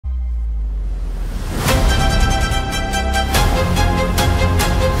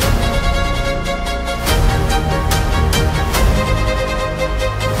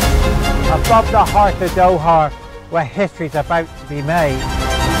Above the heart of Doha, where history's about to be made.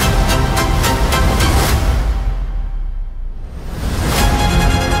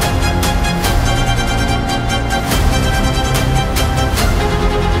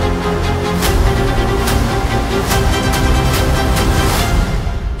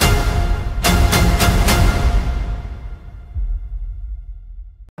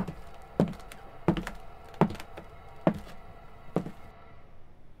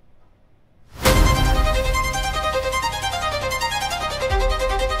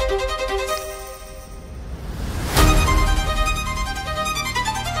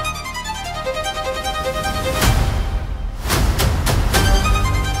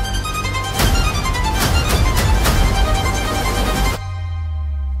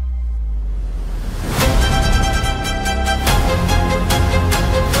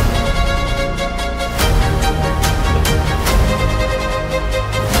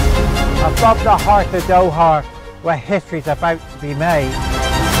 Above the heart of Doha, where history's about to be made.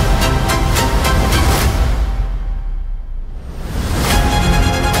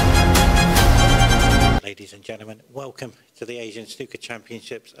 Ladies and gentlemen, welcome to the Asian Snooker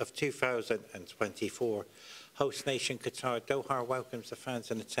Championships of 2024. Host nation Qatar, Doha welcomes the fans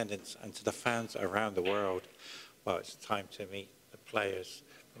in attendance and to the fans around the world. Well, it's time to meet the players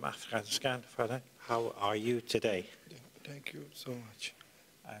from Afghanistan. Farid, how are you today? Thank you so much.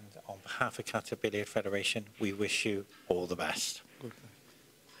 And on behalf of Qatar Billiard Federation, we wish you all the best. Good.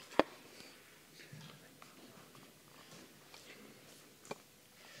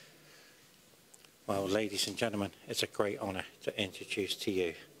 Well, ladies and gentlemen, it's a great honour to introduce to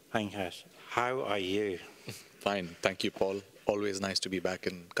you Pankaj. How are you? Fine, thank you, Paul. Always nice to be back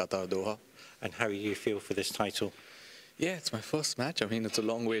in Qatar, Doha. And how do you feel for this title? Yeah, it's my first match. I mean, it's a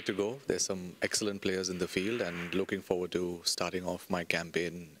long way to go. There's some excellent players in the field and looking forward to starting off my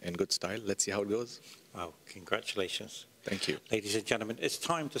campaign in good style. Let's see how it goes. Well, congratulations. Thank you. Ladies and gentlemen, it's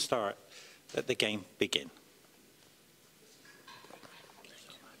time to start. Let the game begin.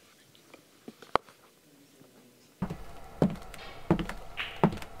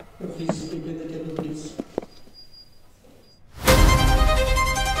 Please prepare the table, please.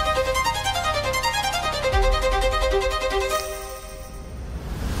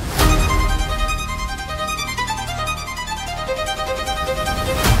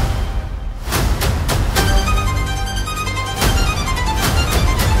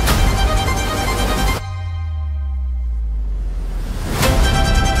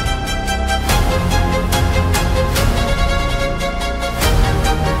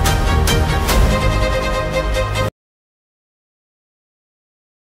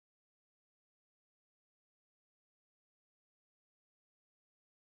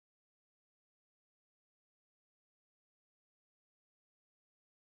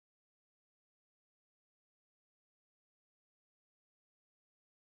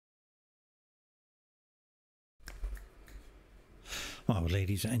 Well,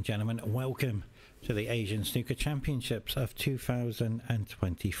 ladies and gentlemen, welcome to the Asian Snooker Championships of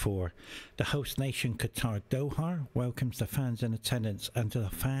 2024. The host nation Qatar Doha welcomes the fans in attendance and to the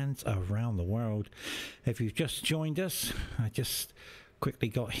fans around the world. If you've just joined us, I just quickly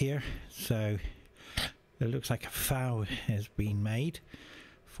got here, so it looks like a foul has been made.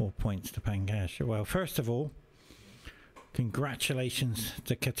 4 points to Pankaj. Well, first of all, congratulations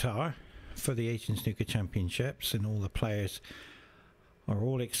to Qatar for the Asian Snooker Championships, and all the players are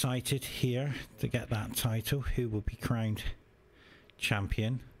all excited here to get that title. Who will be crowned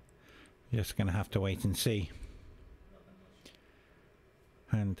champion? Just going to have to wait and see.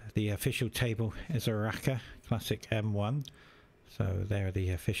 And the official table is a Raqqa Classic M1. So they're the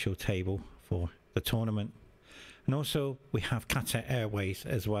official table for the tournament. And also we have Qatar Airways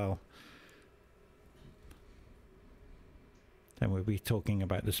as well. Then we'll be talking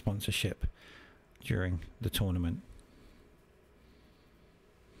about the sponsorship during the tournament.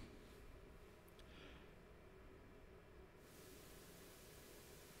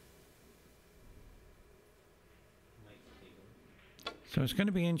 So it's going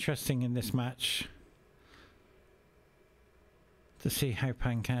to be interesting in this match to see how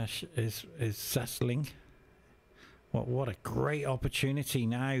Pankaj is settling. What a great opportunity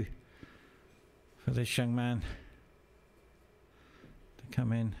now for this young man to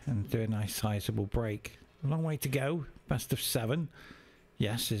come in and do a nice sizable break. A long way to go, best of 7.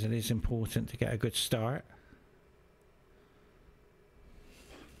 Yes, it is important to get a good start.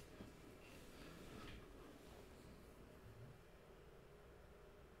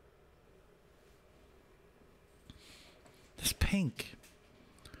 This pink.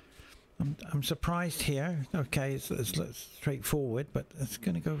 I'm surprised here. Okay, it's straightforward, but it's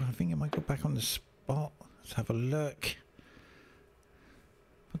going to go. I think it might go back on the spot. Let's have a look.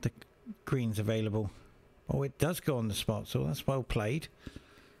 But the green's available. Oh, it does go on the spot, so that's well played.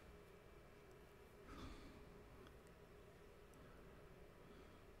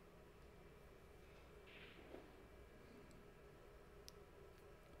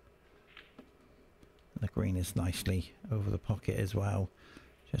 The green is nicely over the pocket as well,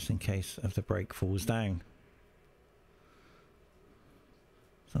 just in case if the break falls down.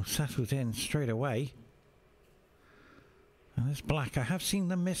 So settled in straight away. And it's black. I have seen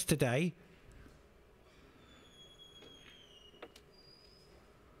them miss today.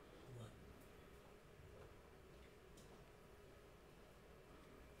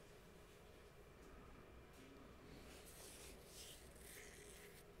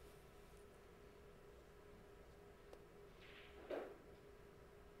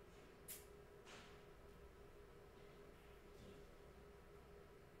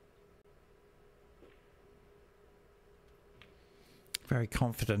 Very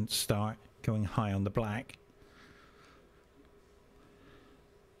confident start, going high on the black.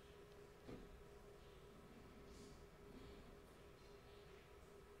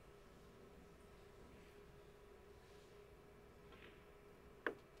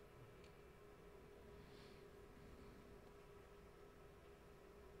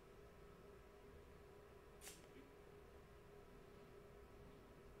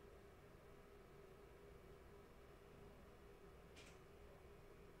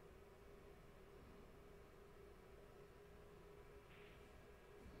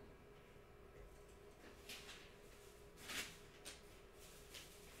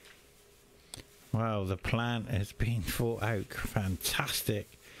 Wow, the plant has been thought out.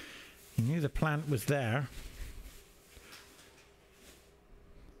 Fantastic. You knew the plant was there.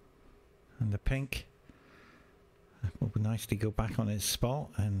 And the pink will nicely go back on its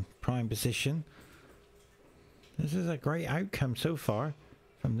spot and prime position. This is a great outcome so far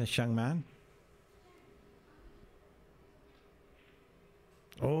from this young man.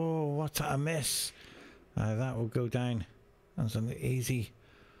 Oh, what a miss. That will go down as an easy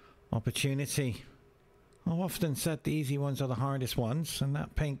opportunity. I've often said the easy ones are the hardest ones, and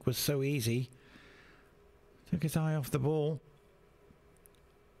that pink was so easy. Took his eye off the ball.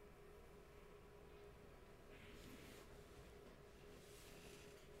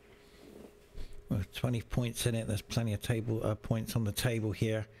 With 20 points in it, there's plenty of points on the table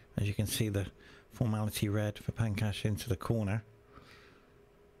here. As you can see, the formality red for Pankaj into the corner.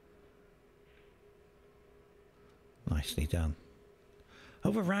 Nicely done.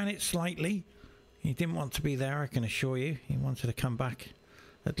 Overran it slightly. He didn't want to be there, I can assure you. He wanted to come back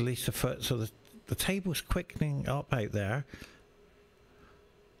at least a foot. So the table's quickening up out there.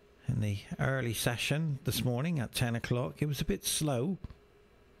 In the early session this morning at 10 o'clock, it was a bit slow.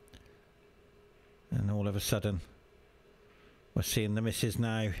 And all of a sudden, we're seeing the misses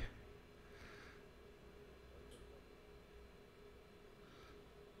now.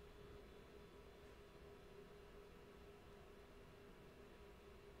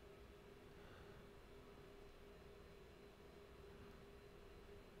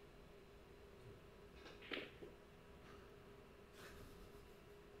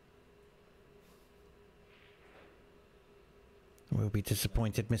 We'll be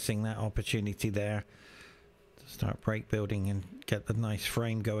disappointed missing that opportunity there to start break building and get the nice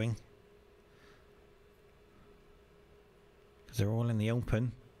frame going, because they're all in the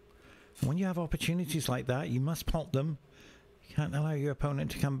open. And when you have opportunities like that, you must pot them. You can't allow your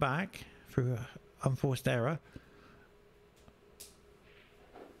opponent to come back through an unforced error.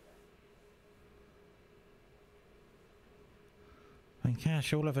 And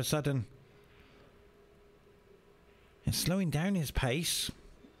Cash all of a sudden is slowing down his pace.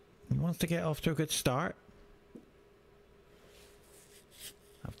 He wants to get off to a good start.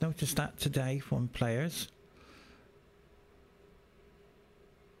 I've noticed that today from players.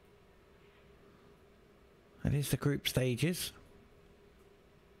 It is the group stages.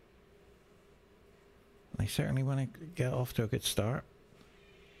 They certainly want to get off to a good start.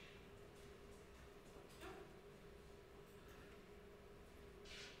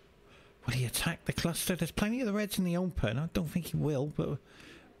 Will he attack the cluster? There's plenty of the reds in the open. I don't think he will, but we'll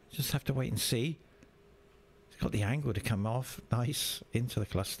just have to wait and see. He's got the angle to come off nice into the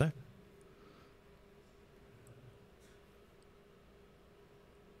cluster.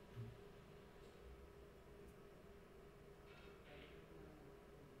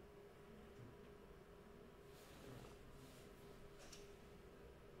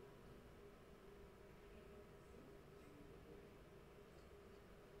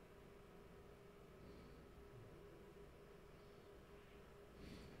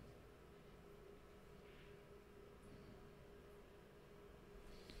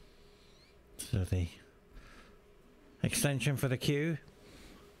 So the extension for the cue.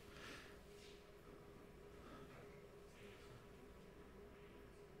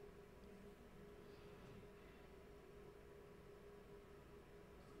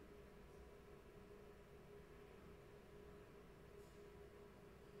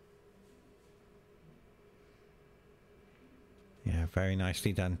 Yeah, very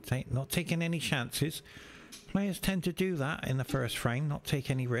nicely done. Not taking any chances. Players tend to do that in the first frame, not take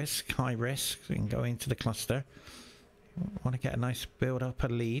any risk, high risk, and go into the cluster. Want to get a nice build up, a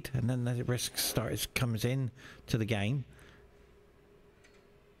lead, and then the risk comes in to the game.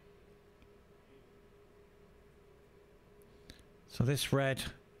 So this red,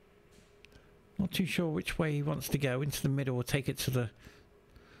 not too sure which way he wants to go, into the middle or take it to the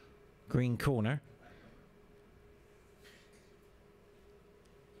green corner.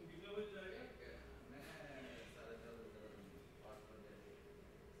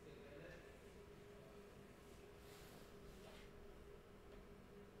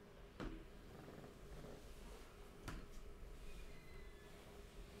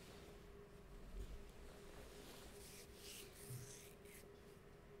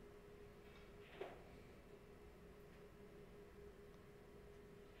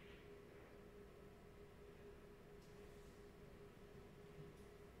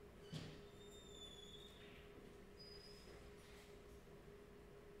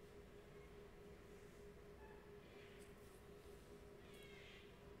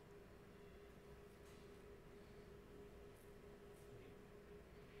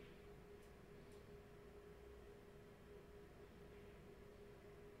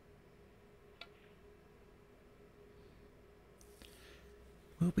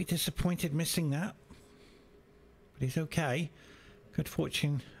 Will be disappointed missing that, but he's okay. Good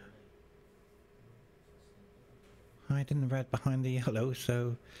fortune hiding the red behind the yellow,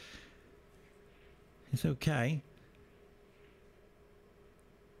 so he's okay.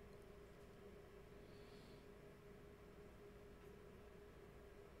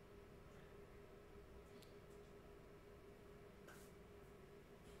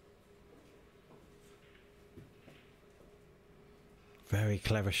 Very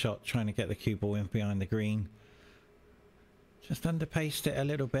clever shot, trying to get the cue ball in behind the green. Just underpaced it a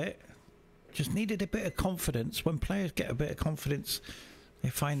little bit. Just needed a bit of confidence. When players get a bit of confidence, they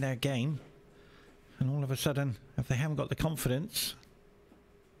find their game. And all of a sudden, if they haven't got the confidence,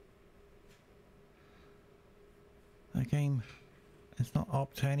 the game is not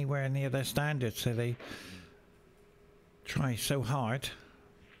up to anywhere near their standards. So they try so hard.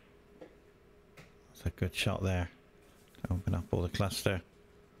 That's a good shot there. Open up all the cluster.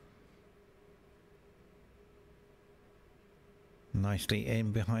 Nicely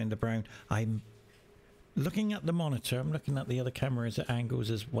in behind the brown. I'm looking at the monitor. I'm looking at the other cameras at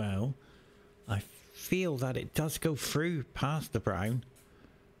angles as well. I feel that it does go through past the brown.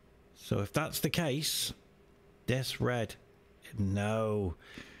 So if that's the case, this red, no.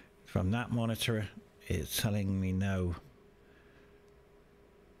 From that monitor, it's telling me no.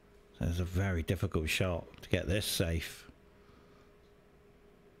 So it's a very difficult shot to get this safe.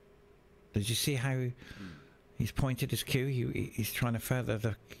 Did you see how he's pointed his cue? He's trying to feather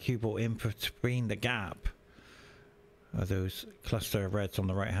the cue ball in between the gap of those cluster of reds on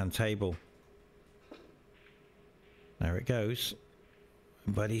the right hand table. There it goes.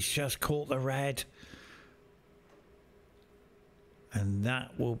 But he's just caught the red. And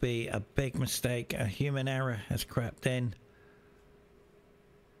that will be a big mistake. A human error has crept in.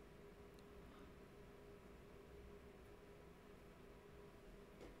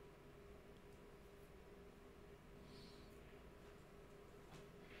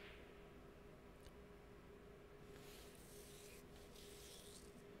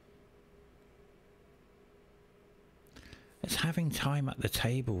 It's having time at the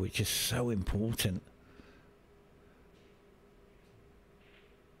table which is so important.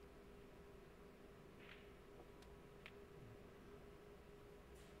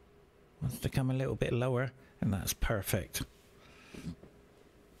 Wants to come a little bit lower, and that's perfect.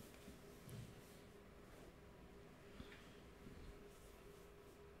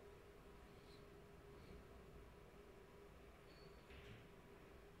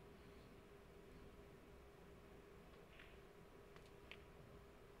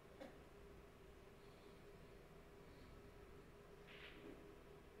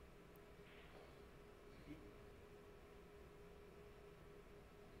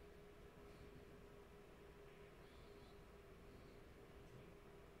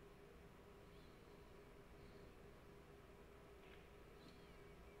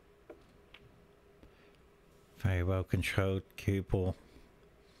 Very well controlled cue ball.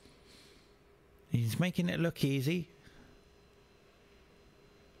 He's making it look easy.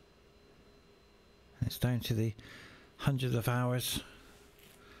 It's down to the hundreds of hours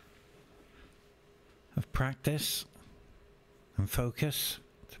of practice and focus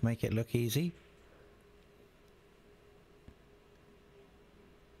to make it look easy.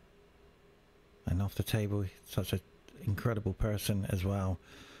 And off the table, such an incredible person as well.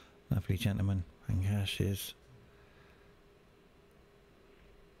 Lovely gentleman, Pankaj is.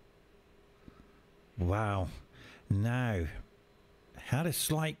 Wow. Now, had a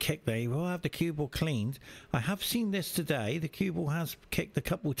slight kick there. He will have the cue ball cleaned. I have seen this today. The cue ball has kicked a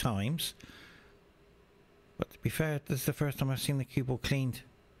couple times. But to be fair, this is the first time I've seen the cue ball cleaned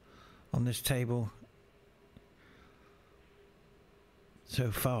on this table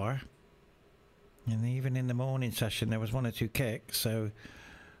so far. And even in the morning session, there was 1 or 2 kicks, so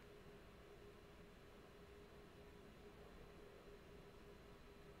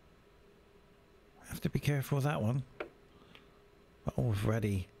have to be careful with that one. But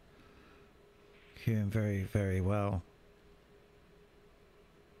already cueing very, very well.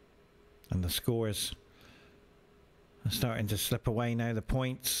 And the scores are starting to slip away now, the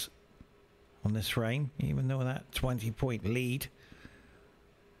points on this frame, even though that 20-point lead.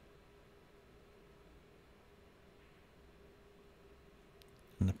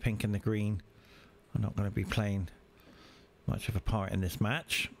 And the pink and the green are not going to be playing much of a part in this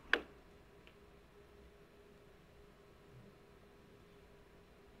match.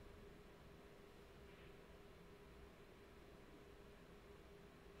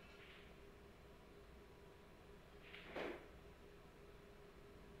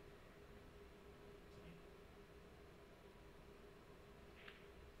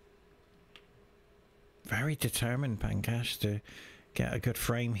 Very determined, Pankaj, to get a good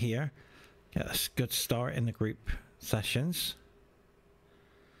frame here, get a good start in the group sessions.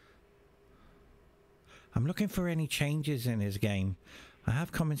 I'm looking for any changes in his game. I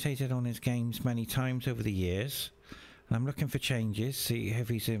have commentated on his games many times over the years, and I'm looking for changes, see if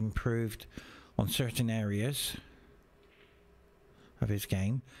he's improved on certain areas of his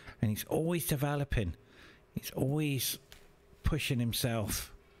game. And he's always developing, he's always pushing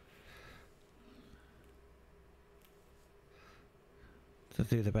himself to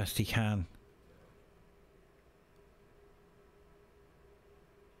do the best he can.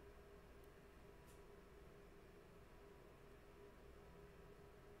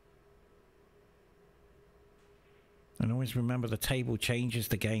 And always remember the table changes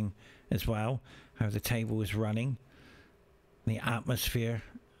the game as well, how the table is running, the atmosphere,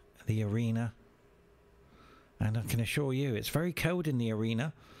 the arena. And I can assure you it's very cold in the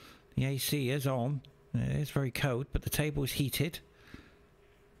arena. The AC is on, it is very cold, but the table is heated.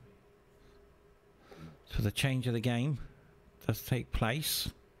 So the change of the game does take place.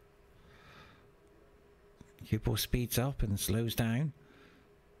 Cue ball speeds up and slows down.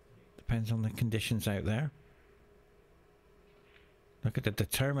 Depends on the conditions out there. Look at the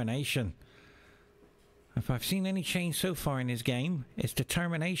determination. If I've seen any change so far in his game, it's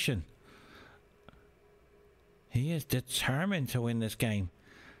determination. He is determined to win this game.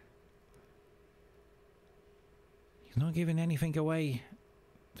 He's not giving anything away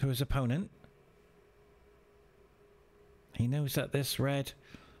to his opponent. He knows that this red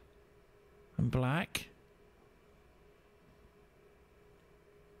and black,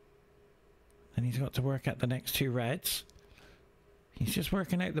 and he's got to work at the next 2 reds. He's just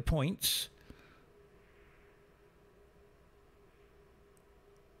working out the points.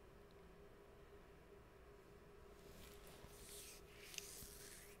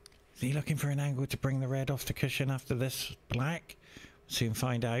 Is he looking for an angle to bring the red off the cushion after this black? We'll soon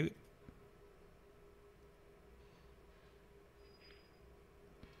find out.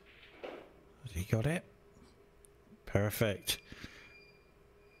 Has he got it? Perfect.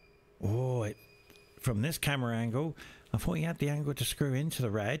 Oh, from this camera angle, I thought he had the angle to screw into the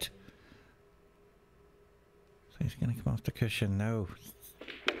red. So he's going to come off the cushion. No.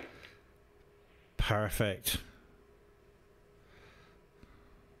 Perfect.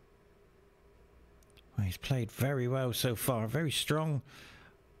 Well, he's played very well so far. Very strong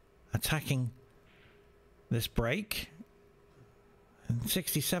attacking this break. And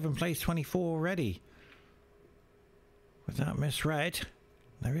 67 plays 24 already. With that misread,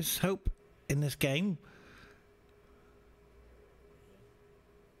 there is hope in this game.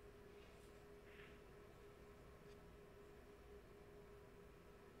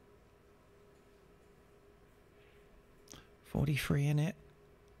 .43 in it.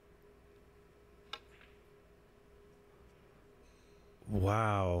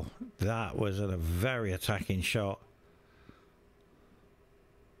 Wow, that was a very attacking shot.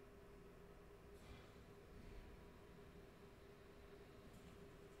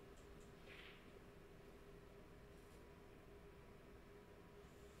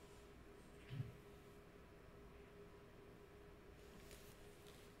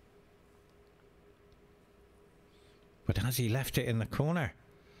 But has he left it in the corner?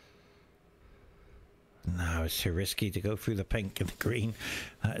 No, it's too risky to go through the pink and the green.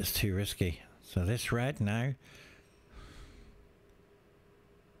 That is too risky. So this red now.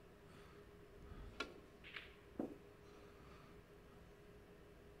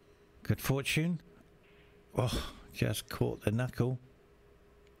 Good fortune. Oh, just caught the knuckle.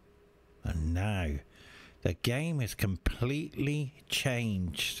 And now the game is completely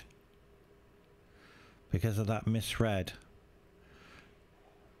changed because of that misread.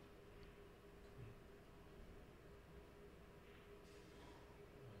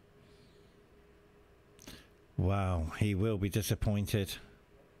 Wow, he will be disappointed.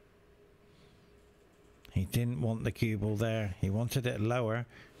 He didn't want the cue ball there. He wanted it lower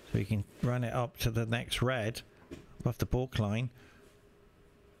so he can run it up to the next red above the balk line.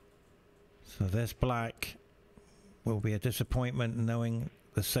 So this black will be a disappointment knowing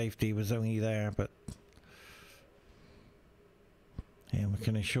the safety was only there, but yeah, we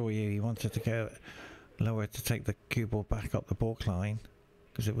can assure you he wanted to go lower to take the cue ball back up the balk line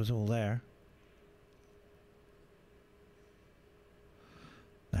because it was all there.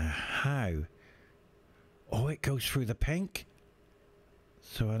 Now how? Oh, it goes through the pink.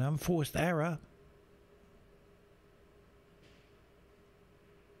 So an unforced error.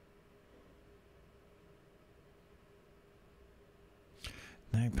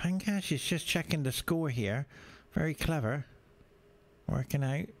 Now Pankaj is just checking the score here. Very clever. Working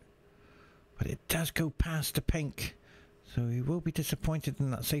out. But it does go past the pink. So he will be disappointed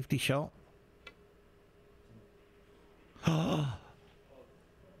in that safety shot. Oh!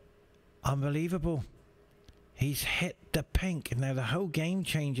 Unbelievable. He's hit the pink. Now the whole game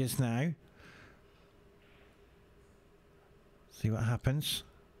changes now. See what happens.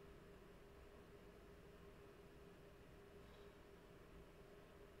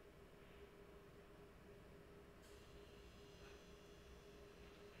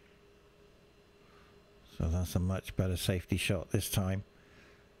 So that's a much better safety shot this time.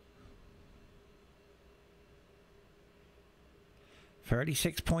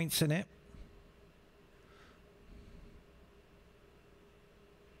 $36 points in it.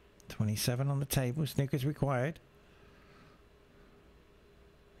 27 on the table. Snooker's required.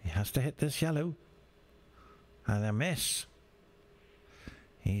 He has to hit this yellow. And a miss.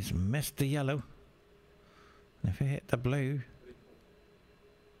 He's missed the yellow. And if he hit the blue...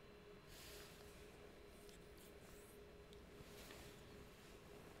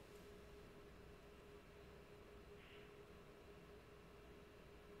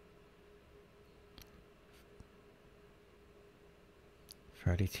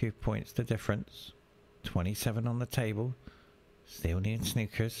 $32 points the difference. 27 on the table. Still need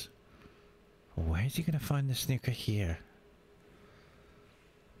snookers. Where's he going to find the snooker here?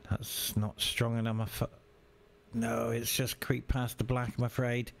 That's not strong enough. No, it's just creeped past the black, I'm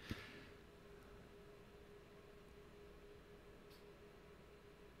afraid.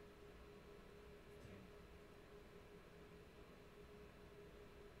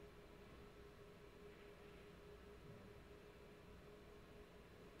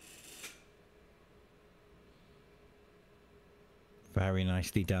 Very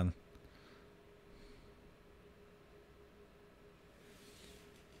nicely done.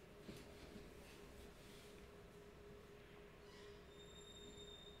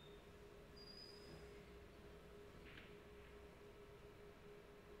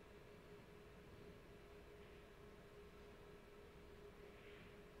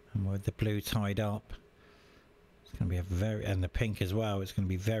 And with the blue tied up, it's going to be a very, and the pink as well, it's going to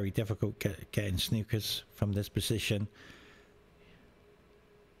be very difficult getting snookers from this position.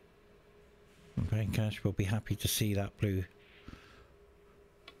 Pankaj will be happy to see that blue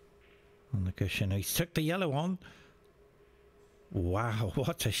on the cushion. He's took the yellow on. Wow,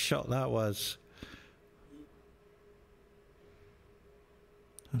 what a shot that was.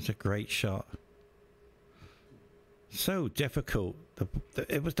 That's a great shot. So difficult.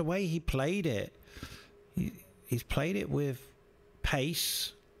 It was the way he played it. He's played it with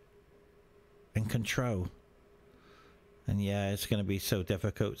pace and control. And yeah, it's going to be so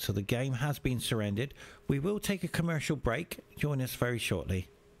difficult. So the game has been surrendered. We will take a commercial break. Join us very shortly.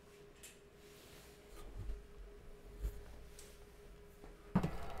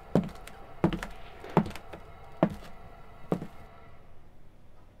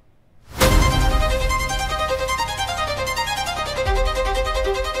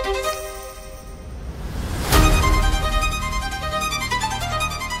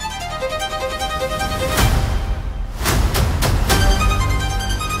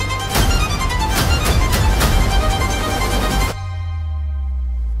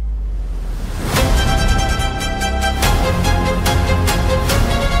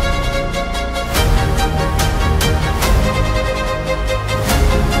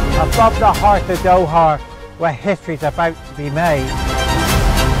 the heart of Doha, where history's about to be made.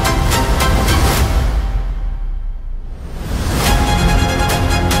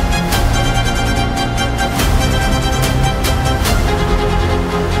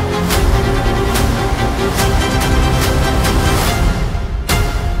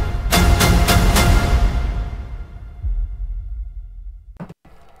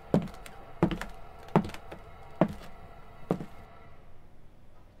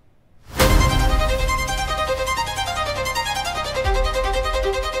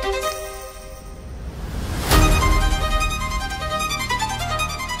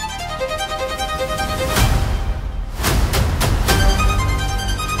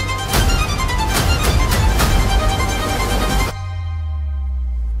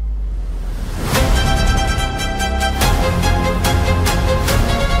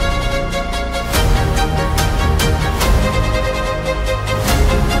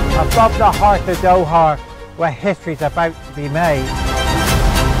 Above the heart of Doha, where history's about to be made.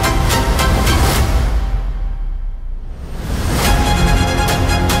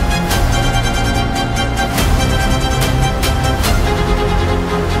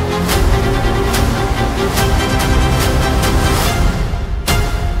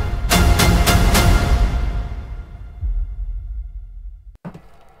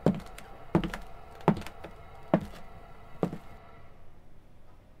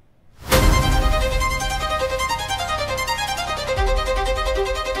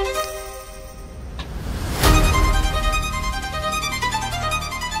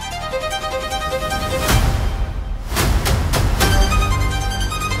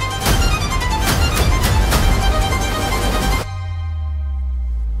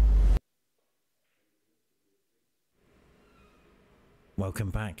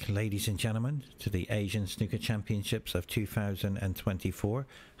 Welcome back, ladies and gentlemen, to the Asian Snooker Championships of 2024.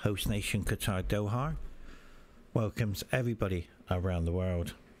 Host nation Qatar Doha welcomes everybody around the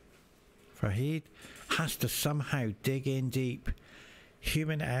world. Farid has to somehow dig in deep.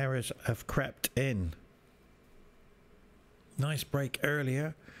 Human errors have crept in. Nice break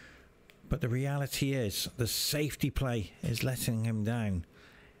earlier, but the reality is the safety play is letting him down.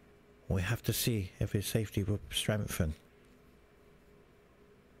 We have to see if his safety will strengthen.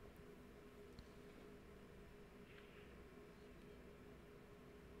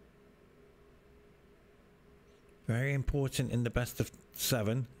 Very important in the best of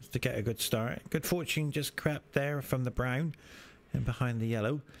 7 is to get a good start. Good fortune just crept there from the brown and behind the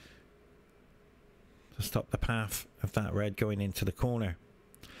yellow to stop the path of that red going into the corner.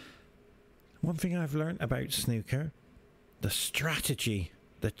 One thing I've learned about snooker, the strategy,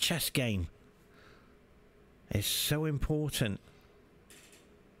 the chess game is so important.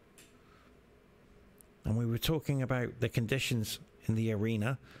 And we were talking about the conditions in the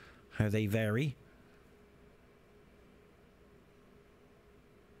arena, how they vary.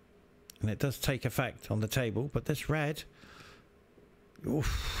 And it does take effect on the table, but this red,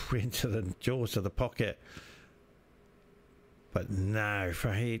 oof, into the jaws of the pocket. But now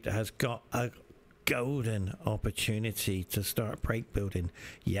Farid has got a golden opportunity to start break building.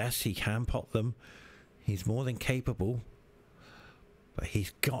 Yes, he can pop them. He's more than capable. But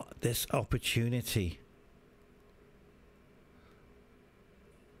he's got this opportunity.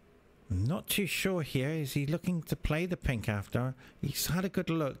 Not too sure here. Is he looking to play the pink after? He's had a good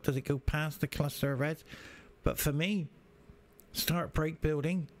look. Does it go past the cluster of red? But for me, start break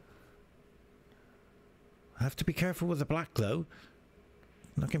building. I have to be careful with the black though.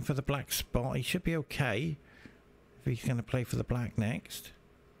 Looking for the black spot. He should be okay if he's going to play for the black next.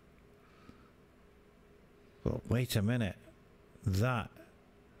 But wait a minute. That.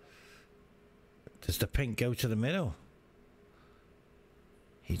 Does the pink go to the middle?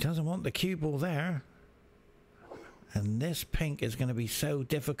 He doesn't want the cue ball there. And this pink is going to be so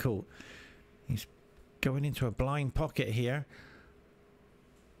difficult. He's going into a blind pocket here.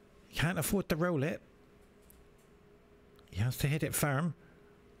 He can't afford to roll it. He has to hit it firm.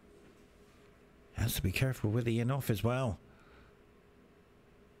 He has to be careful with the in off as well.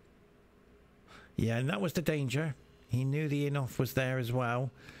 Yeah, and that was the danger. He knew the in off was there as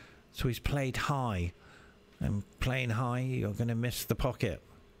well. So he's played high. And playing high, you're going to miss the pocket.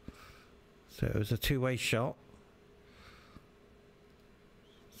 So it was a two-way shot.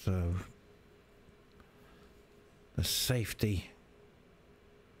 So the safety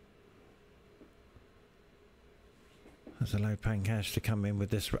has allowed Pankaj to come in with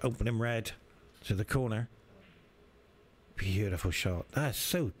this opening red to the corner. Beautiful shot. That's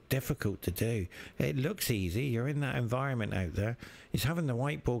so difficult to do. It looks easy. You're in that environment out there. He's having the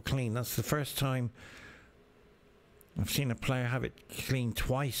white ball clean. That's the first time I've seen a player have it clean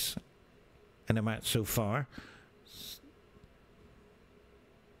twice in the match so far.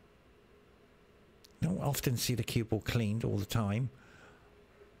 Don't often see the cue ball cleaned all the time.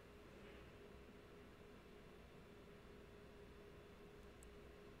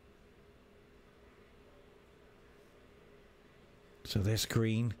 So this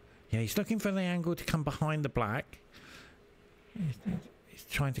green, yeah, he's looking for the angle to come behind the black. He's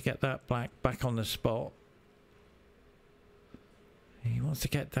trying to get that black back on the spot. He wants to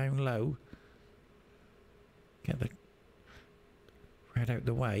get down low. Get the red out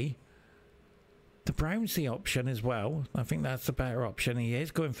the way. The brown's the option as well. I think that's the better option. He is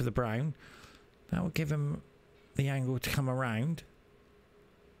going for the brown. That will give him the angle to come around.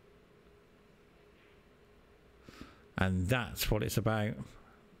 And that's what it's about.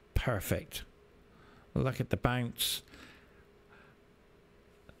 Perfect. Look at the bounce.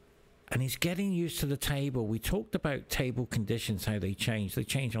 And he's getting used to the table. We talked about table conditions, how they change. They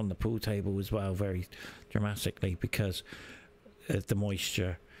change on the pool table as well very dramatically because of the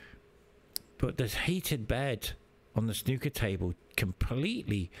moisture. But this heated bed on the snooker table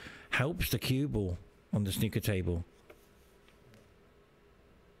completely helps the cue ball on the snooker table.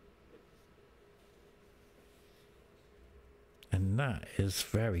 And that is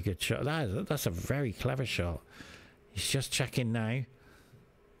very good shot. That's a very clever shot. He's just checking now.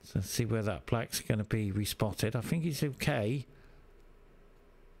 So let's see where that black's going to be respotted. I think he's okay.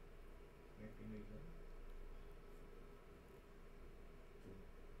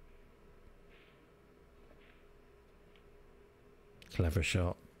 Clever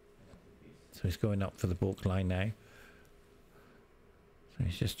shot. So he's going up for the balk line now. So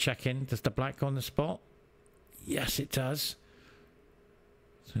he's just checking. Does the black go on the spot? Yes, it does.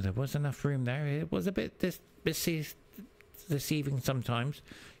 So there was enough room there. It was a bit deceiving sometimes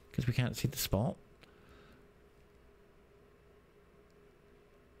because we can't see the spot.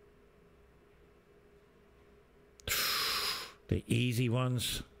 The easy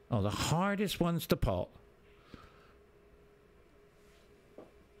ones. Oh, the hardest ones to pot.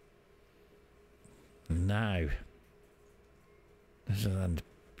 Now, this is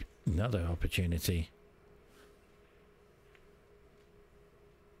another opportunity.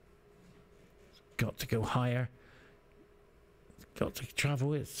 Got to go higher. Got to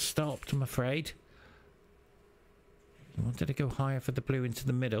travel. It stopped, I'm afraid. I wanted to go higher for the blue into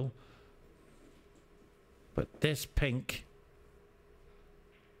the middle. But this pink...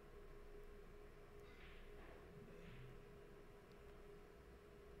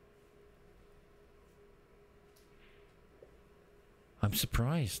 I'm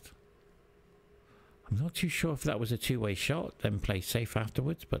surprised. I'm not too sure if that was a two-way shot, then play safe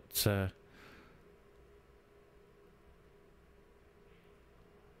afterwards, but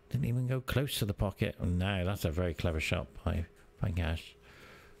didn't even go close to the pocket. Oh, no, that's a very clever shot by Pankaj.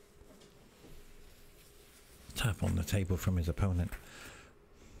 Tap on the table from his opponent.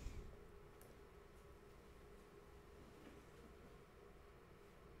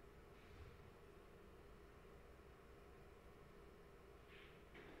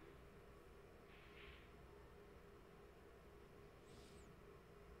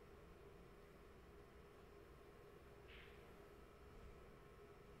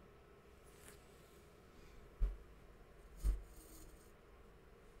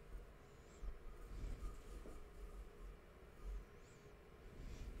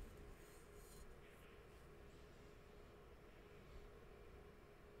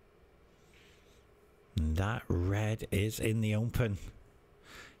 That red is in the open.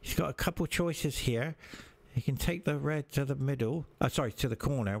 He's got a couple choices here. He can take the red to the middle. Sorry, to the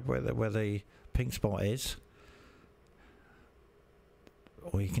corner where the pink spot is.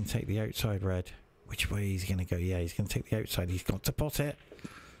 Or he can take the outside red. Which way he's going to go? Yeah, he's going to take the outside. He's got to pot it.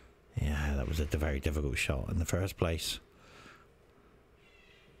 Yeah, that was a very difficult shot in the first place.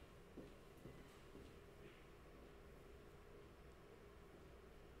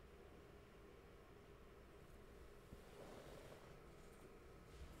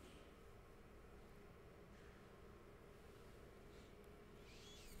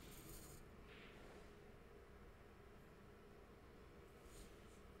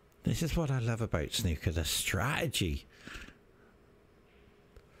 This is what I love about snooker, the strategy.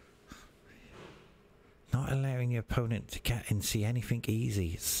 Not allowing your opponent to get and see anything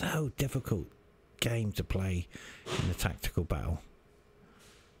easy. It's so difficult game to play in the tactical battle.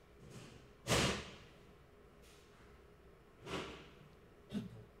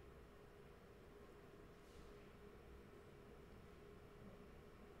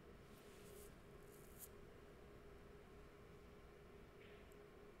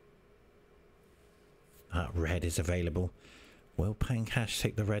 Red is available. Will Pankaj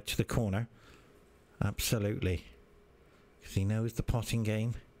take the red to the corner? Absolutely. Because he knows the potting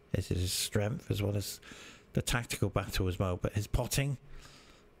game is his strength as well as the tactical battle as well. But his potting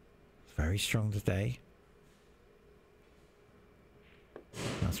is very strong today.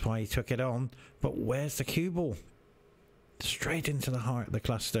 That's why he took it on. But where's the cue ball? Straight into the heart of the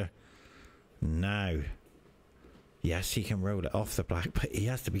cluster. Now. Yes, he can roll it off the black, but he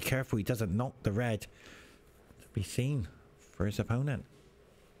has to be careful he doesn't knock the red to be seen for his opponent.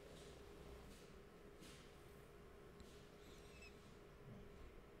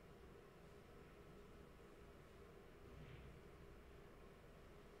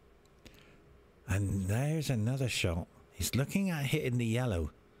 And there's another shot. He's looking at hitting the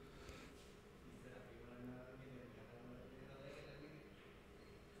yellow.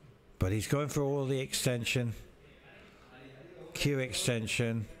 But he's going for all the extension. Cue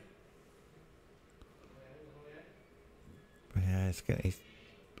extension. Yeah, it's good.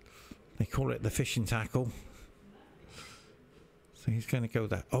 They call it the fishing tackle. So he's going to go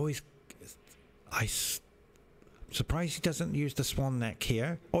there. Oh, I'm surprised he doesn't use the swan neck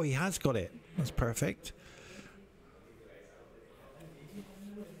here. Oh, he has got it. That's perfect.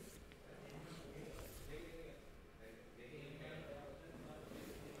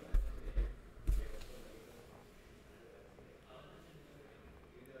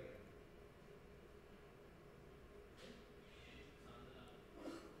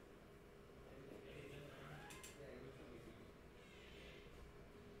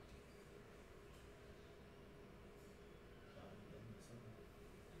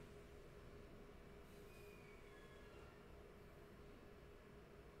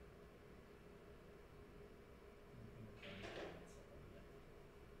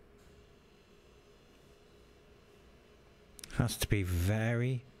 Has to be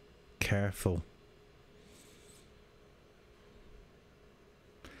very careful.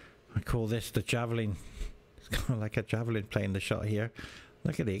 I call this the javelin. It's kind of like a javelin playing the shot here.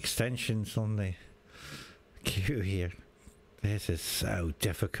 Look at the extensions on the cue here. This is so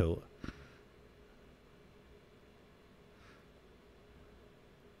difficult.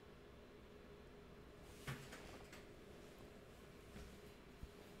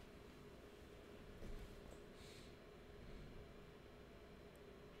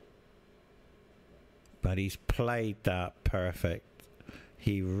 But he's played that perfect.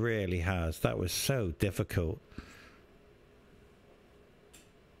 He really has. That was so difficult.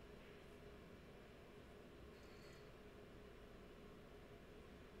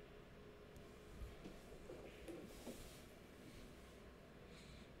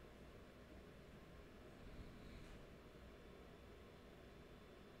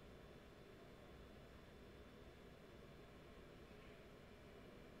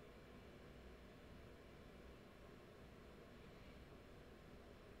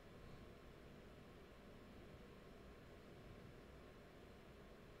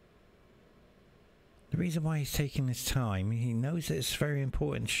 The reason why he's taking his time, he knows that it's a very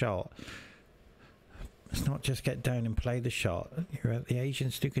important shot. It's not just get down and play the shot. You're at the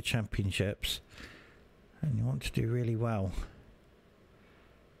Asian Snooker Championships and you want to do really well.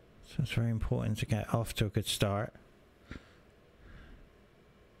 So it's very important to get off to a good start.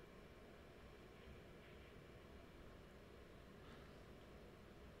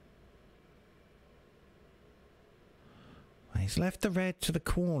 He's left the red to the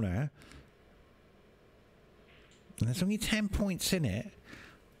corner. And there's only 10 points in it.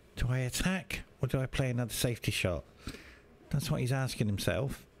 Do I attack or do I play another safety shot? That's what he's asking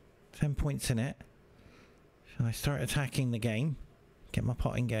himself. 10 points in it. Shall I start attacking the game? Get my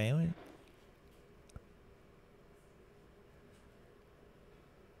potting game.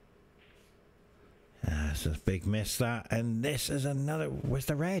 That's a big miss, that. And this is another. Where's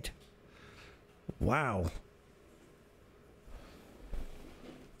the red? Wow.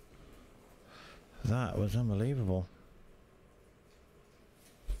 That was unbelievable.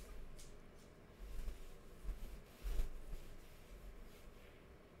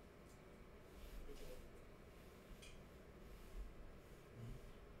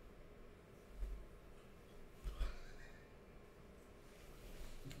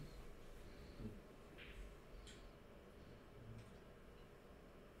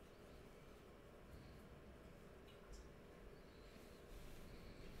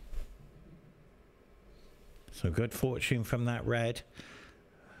 So good fortune from that red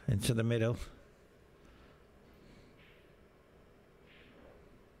into the middle.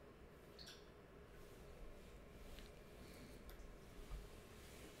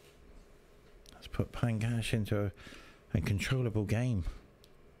 Let's put Pankaj into a controllable game.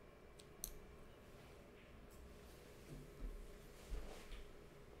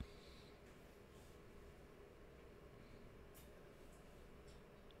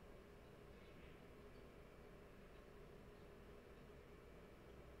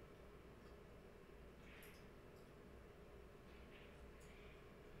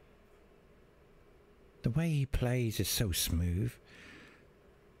 way he plays is so smooth.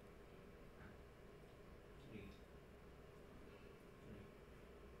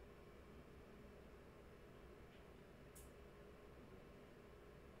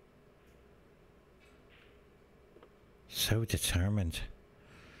 So determined.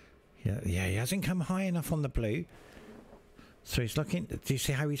 Yeah, he hasn't come high enough on the blue. So he's looking. Do you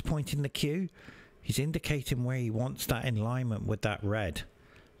see how he's pointing the cue? He's indicating where he wants that alignment with that red.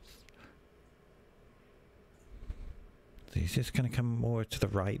 So he's just going to come more to the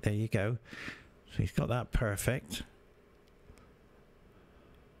right. There you go. So he's got that perfect.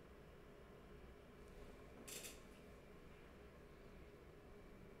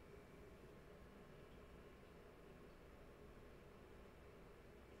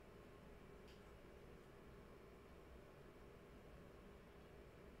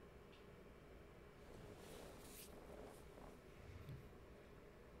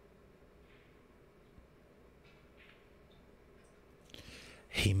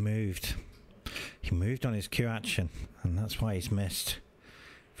 He moved. He moved on his cue action, and that's why he's missed.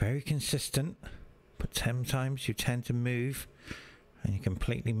 Very consistent, but sometimes you tend to move and you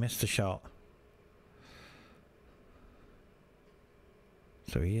completely miss the shot.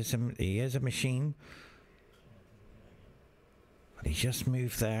 So he is a machine, but he just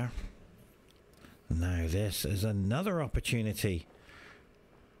moved there. Now this is another opportunity.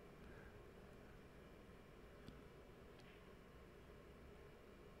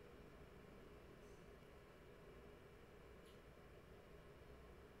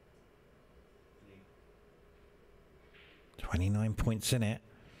 .29 points in it.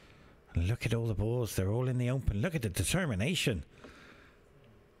 And look at all the balls. They're all in the open. Look at the determination.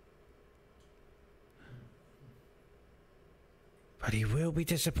 But he will be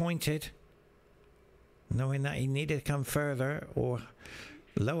disappointed, knowing that he needed to come further or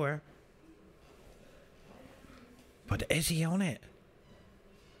lower. But is he on it?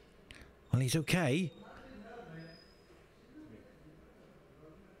 Well, he's okay.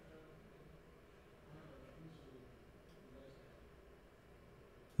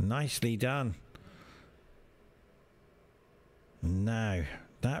 Nicely done. Now,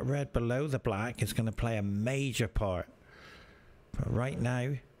 that red below the black is going to play a major part. But right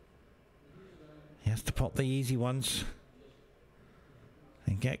now, he has to pop the easy ones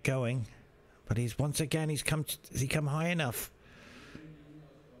and get going. But he's once again, has he come high enough?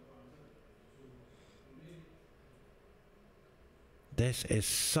 This is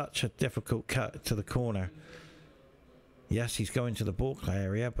such a difficult cut to the corner. Yes, he's going to the balk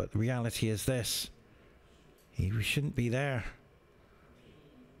area, but the reality is this. He shouldn't be there.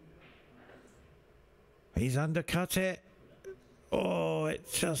 He's undercut it. Oh, it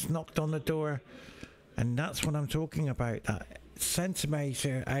just knocked on the door. And that's what I'm talking about. That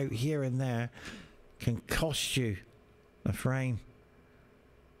centimetre out here and there can cost you the frame.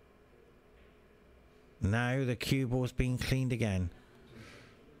 Now the cue ball's being cleaned again.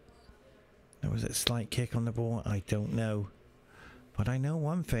 There was a slight kick on the ball. I don't know. But I know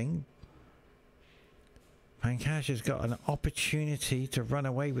one thing. Pankaj has got an opportunity to run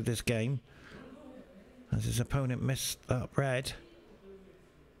away with this game, as his opponent missed up red.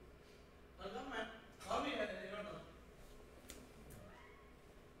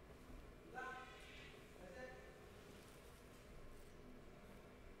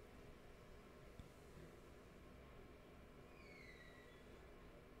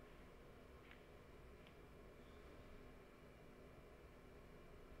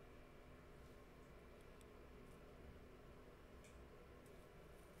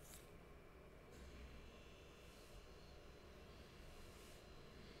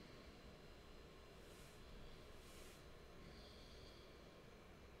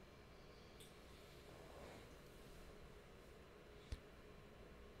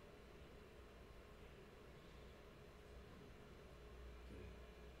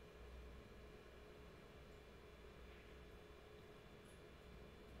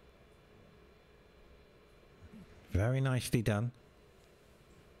 Very nicely done.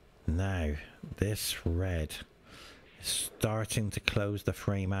 Now, this red is starting to close the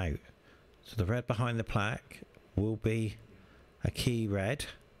frame out. So the red behind the black will be a key red.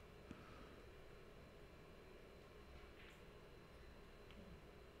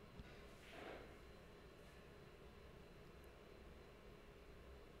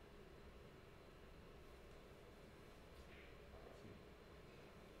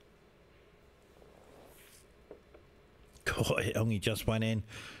 God, it only just went in,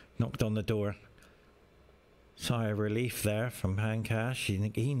 knocked on the door. Sigh of relief there from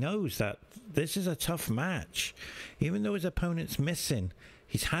Pankaj. He knows that this is a tough match. Even though his opponent's missing,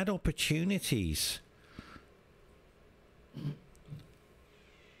 he's had opportunities.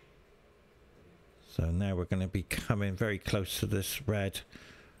 So now we're going to be coming very close to this red,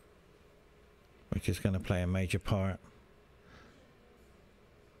 which is going to play a major part.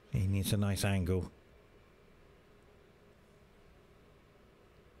 He needs a nice angle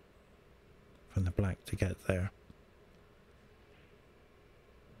from the black to get there.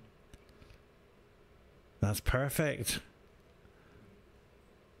 That's perfect.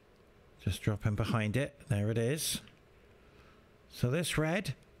 Just dropping behind it. There it is. So this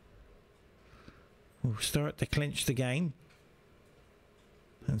red will start to clinch the game.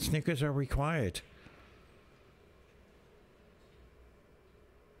 And snookers are required.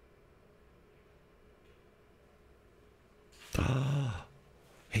 Oh,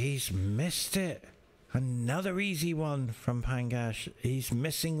 he's missed it. Another easy one from Pankaj. He's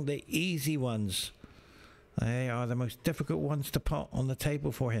missing the easy ones. They are the most difficult ones to put on the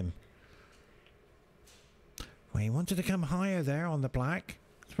table for him. Well, he wanted to come higher there on the black.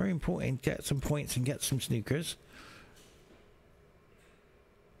 It's very important to get some points and get some snookers.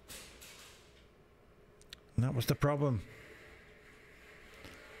 And that was the problem.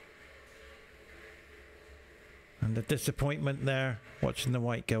 And the disappointment there, watching the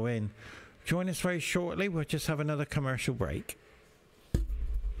white go in. Join us very shortly. We'll just have another commercial break.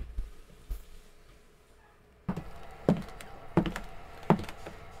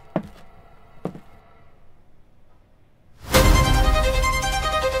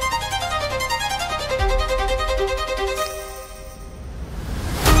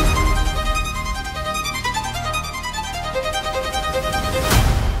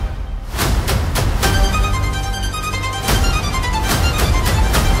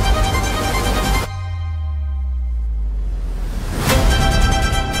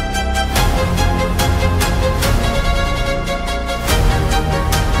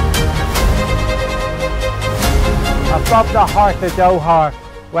 Above the heart of Doha,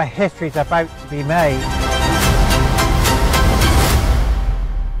 where history's about to be made.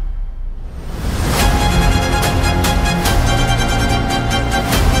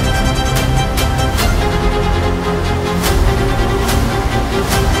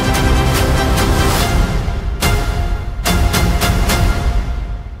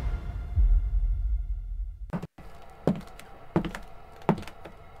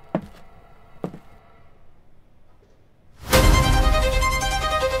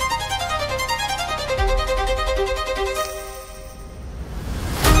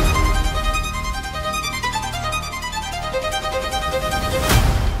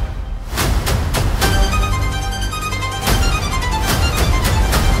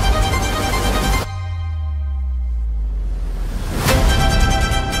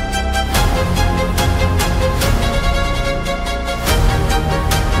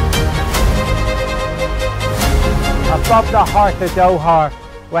 Above the heart of Doha,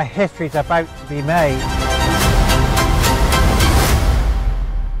 where history's about to be made.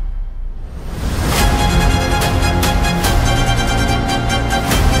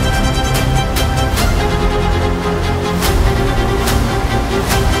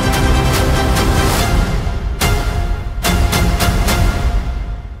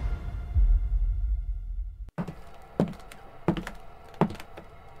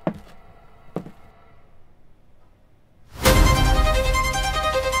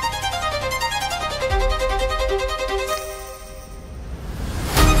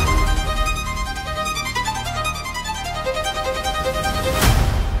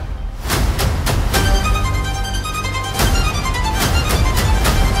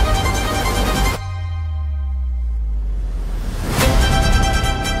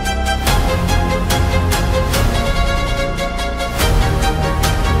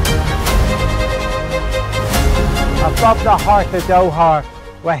 Above the heart of Doha,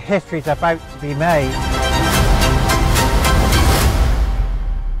 where history's about to be made.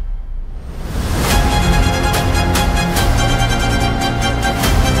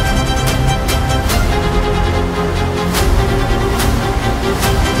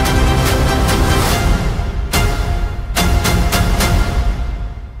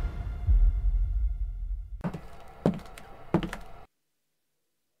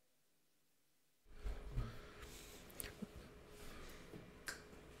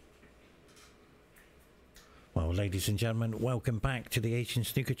 Well, ladies and gentlemen, welcome back to the Asian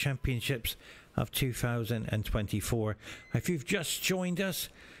Snooker Championships of 2024. If you've just joined us,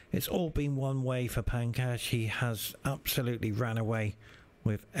 it's all been one way for Pankaj. He has absolutely ran away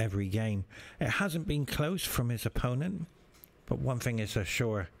with every game. It hasn't been close from his opponent, but one thing is for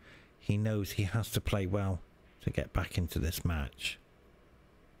sure, he knows he has to play well to get back into this match.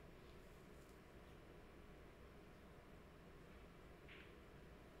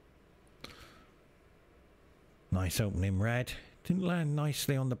 nice opening red. Didn't land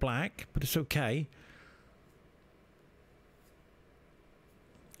nicely on the black, but it's okay.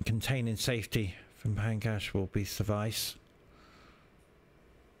 Containing safety from Pankaj will be suffice.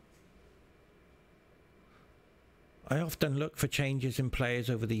 I often look for changes in players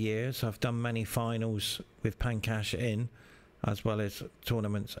over the years. I've done many finals with Pankaj in, as well as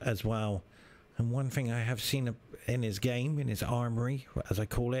tournaments as well. And one thing I have seen in his game, in his armory, as I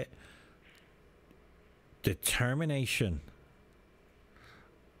call it, determination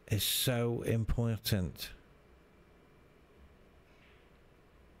is so important.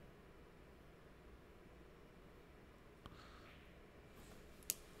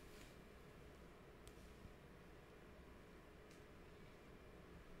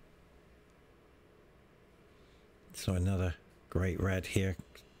 So another great red here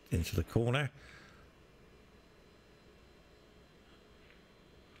into the corner.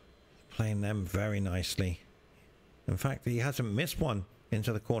 Playing them very nicely. In fact, he hasn't missed one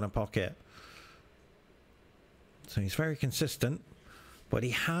into the corner pocket. So he's very consistent, but he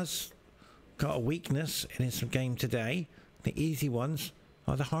has got a weakness in his game today. The easy ones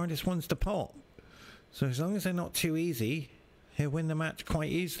are the hardest ones to pot. So as long as they're not too easy, he'll win the match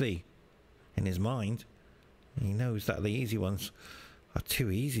quite easily in his mind. He knows that the easy ones are too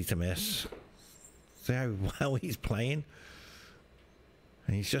easy to miss. See how well he's playing?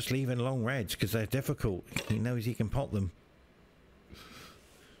 And he's just leaving long reds because they're difficult. He knows he can pot them.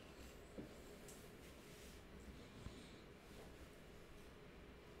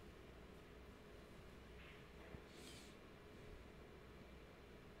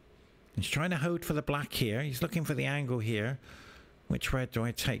 He's trying to hold for the black here. He's looking for the angle here. Which red do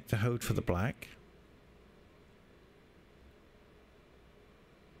I take to hold for the black?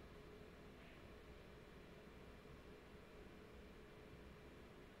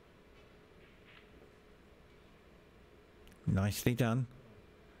 Nicely done.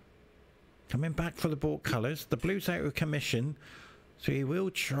 Coming back for the bought colours. The blue's out of commission, so he will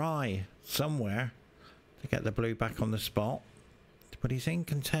try somewhere to get the blue back on the spot. But he's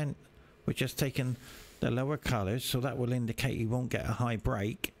incontent with just taking the lower colours, so that will indicate he won't get a high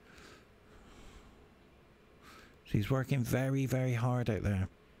break. So he's working very, very hard out there.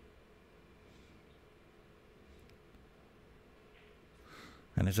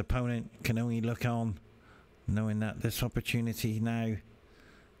 And his opponent can only look on, knowing that this opportunity now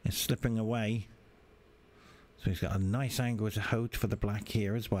is slipping away. So he's got a nice angle to hold for the black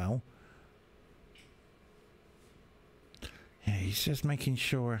here as well. Yeah, he's just making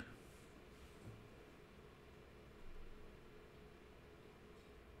sure.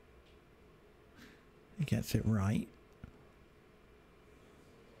 He gets it right.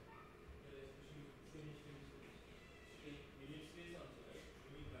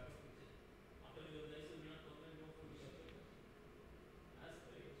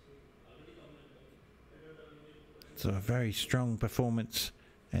 So a very strong performance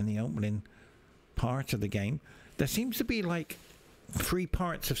in the opening part of the game. There seems to be like 3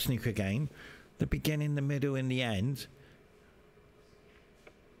 parts of snooker game: the beginning, the middle, and the end.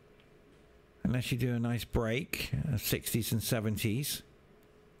 Unless you do a nice break, 60s and 70s.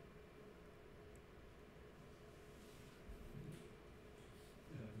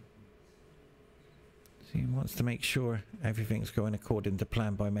 So he wants to make sure everything's going according to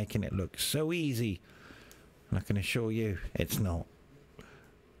plan by making it look so easy. And I can assure you, it's not.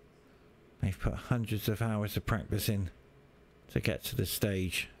 They've put hundreds of hours of practice in to get to this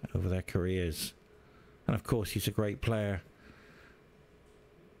stage over their careers. And of course, he's a great player.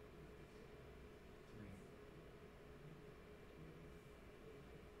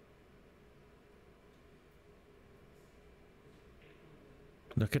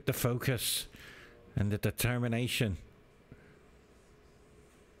 Look at the focus and the determination.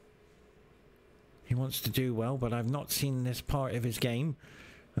 He wants to do well, but I've not seen this part of his game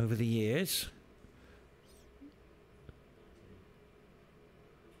over the years.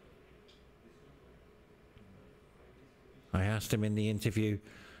 I asked him in the interview,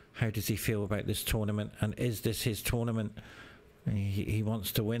 how does he feel about this tournament, and is this his tournament? He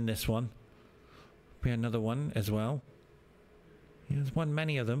wants to win this one. Be another one as well. He has won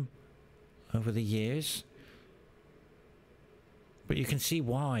many of them over the years. But you can see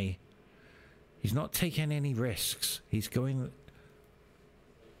why. He's not taking any risks. He's going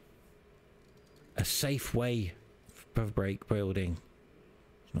a safe way for break building.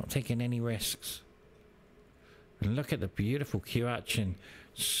 He's not taking any risks. And look at the beautiful cue action.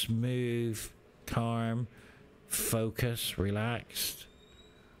 Smooth, calm, focus, relaxed.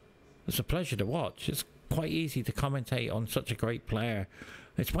 It's a pleasure to watch. It's quite easy to commentate on such a great player.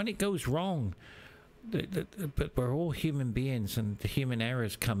 It's when it goes wrong But we're all human beings, and the human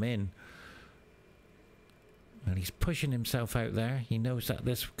errors come in. And he's pushing himself out there. He knows that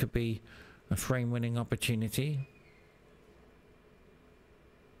this could be a frame-winning opportunity.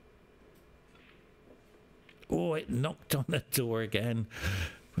 Oh, it knocked on the door again,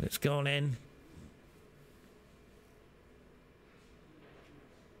 but it's gone in.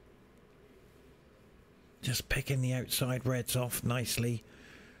 Just picking the outside reds off nicely.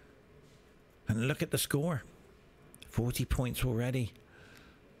 And look at the score. 40 points already.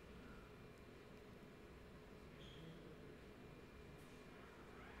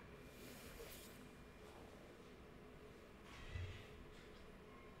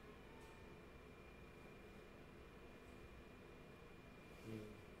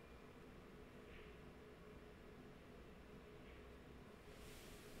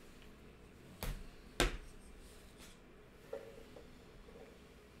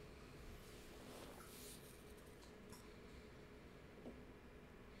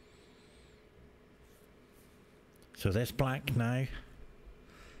 So this black now.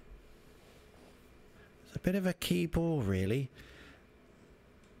 It's a bit of a key ball, really.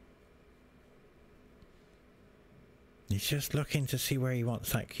 He's just looking to see where he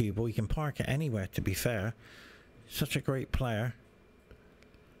wants that cue ball. He can park it anywhere, to be fair. Such a great player.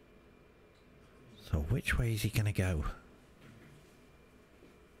 So which way is he going to go?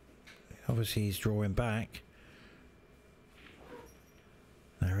 Obviously he's drawing back.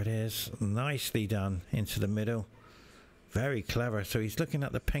 There it is. Nicely done into the middle. Very clever. So he's looking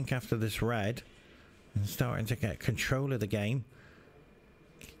at the pink after this red and starting to get control of the game.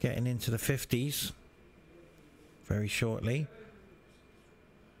 Getting into the 50s very shortly.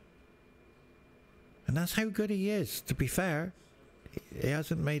 And that's how good he is, to be fair. He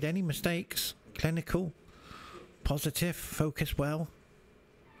hasn't made any mistakes. Clinical, positive, focused well.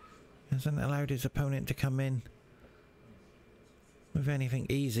 Hasn't allowed his opponent to come in with anything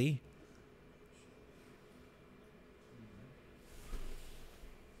easy.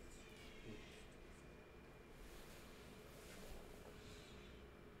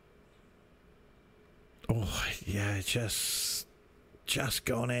 Oh, yeah, just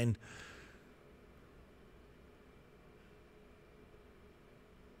gone in.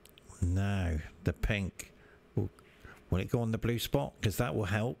 Now, the pink. Will it go on the blue spot? Because that will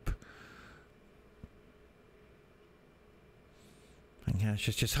help. And yeah,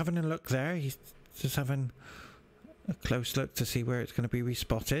 just having a look there. He's just having a close look to see where it's going to be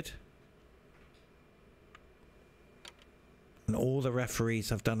respotted. And all the referees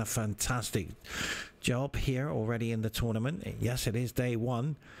have done a fantastic job here already in the tournament. Yes, it is day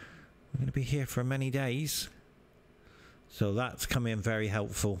one. We're going to be here for many days. So that's come in very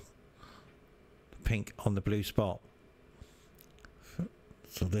helpful. Pink on the blue spot.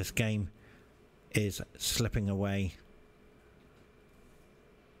 So this game is slipping away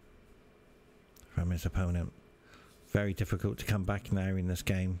from his opponent. Very difficult to come back now in this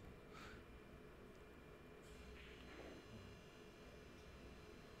game.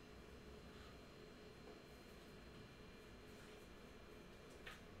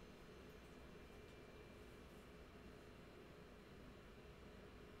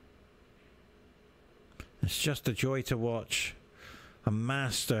 It's just a joy to watch a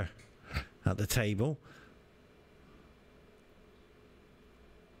master at the table.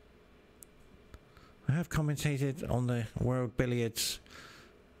 I have commentated on the World Billiards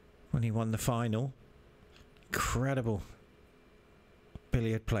when he won the final. Incredible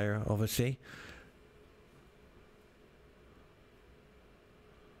billiard player, obviously.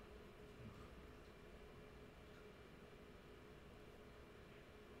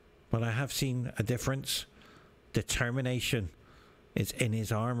 But I have seen a difference. Determination is in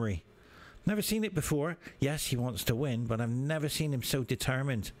his armory. Never seen it before. Yes, he wants to win, but I've never seen him so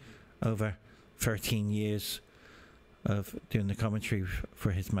determined over 13 years of doing the commentary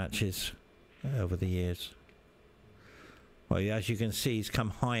for his matches over the years. Well, as you can see, he's come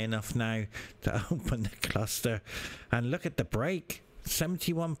high enough now to open the cluster. And look at the break.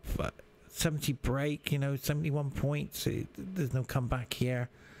 70 break, you know, 71 points. There's no comeback here.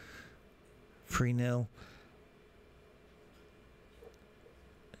 3-0.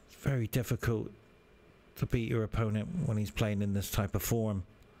 It's very difficult to beat your opponent when he's playing in this type of form.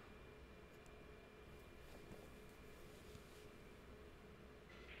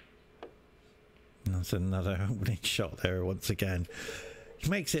 And that's another opening shot there once again. He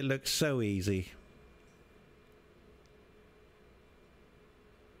makes it look so easy.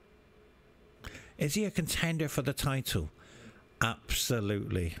 Is he a contender for the title?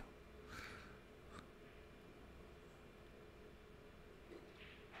 Absolutely.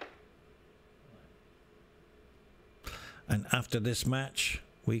 And after this match,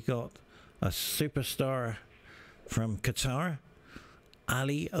 we got a superstar from Qatar.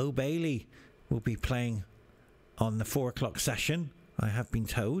 Ali O'Bailey will be playing on the 4 o'clock session, I have been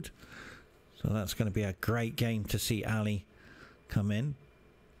told. So that's going to be a great game to see Ali come in.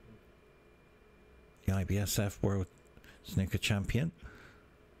 The IBSF World Snooker Champion.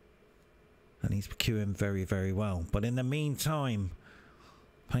 And he's queuing very, very well. But in the meantime,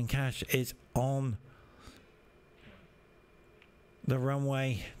 Pankaj is on the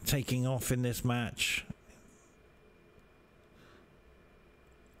runway, taking off in this match.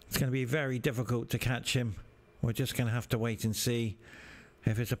 It's going to be very difficult to catch him. We're just going to have to wait and see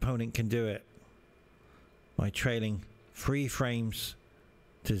if his opponent can do it by trailing 3 frames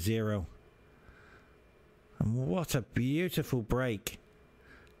to 0. And what a beautiful break.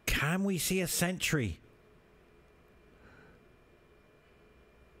 Can we see a century?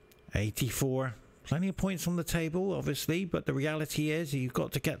 84. Plenty of points on the table, obviously, but the reality is you've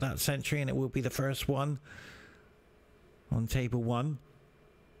got to get that century, and it will be the first one on table 1.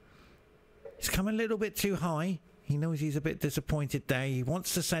 He's come a little bit too high. He knows he's a bit disappointed there. He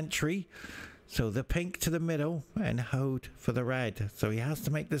wants the century. So the pink to the middle and hold for the red. So he has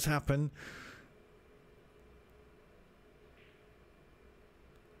to make this happen.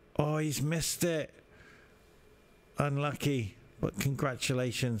 Oh, he's missed it. Unlucky. But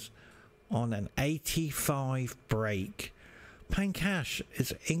congratulations on an 85 break. Pankaj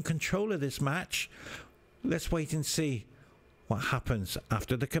is in control of this match. Let's wait and see what happens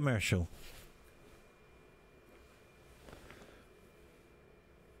after the commercial.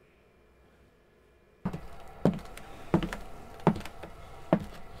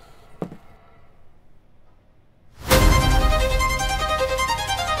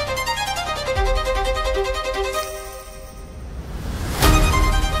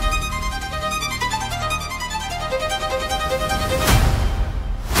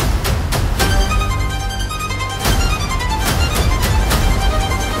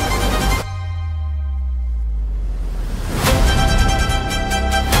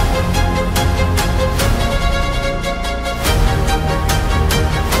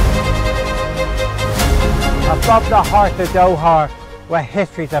 Above the heart of Doha, where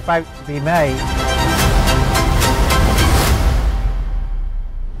history's about to be made.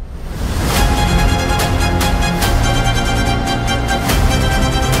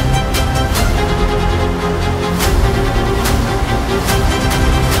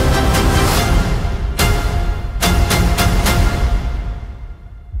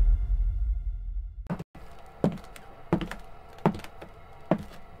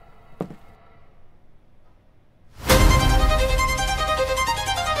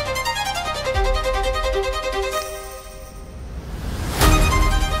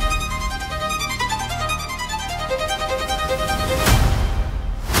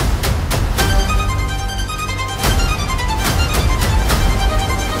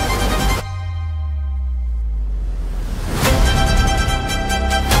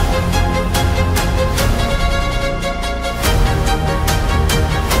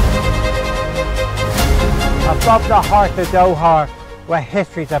 Above the heart of Doha, where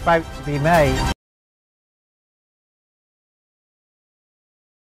history's about to be made.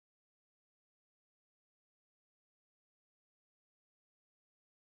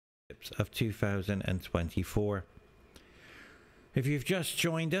 Of 2024. If you've just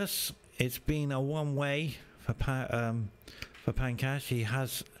joined us, it's been a one-way for Pankaj. He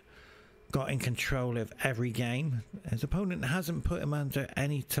has got in control of every game. His opponent hasn't put him under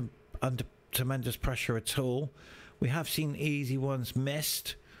any under tremendous pressure at all. We have seen easy ones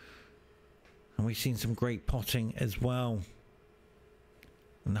missed, and we've seen some great potting as well.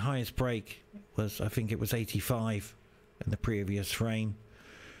 And the highest break was, I think it was 85 in the previous frame.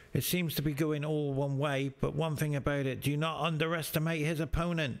 It seems to be going all one way, but one thing about it, do not underestimate his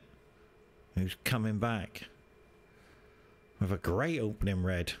opponent, who's coming back with a great opening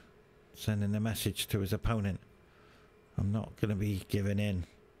red, sending a message to his opponent. I'm not going to be giving in.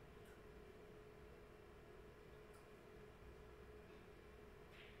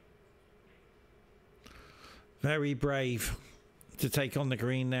 Very brave to take on the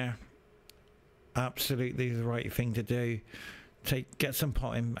green there. Absolutely the right thing to do. Get some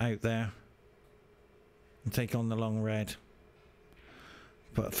potting out there and take on the long red.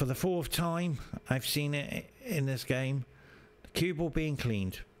 But for the 4th time I've seen it in this game, the cue ball being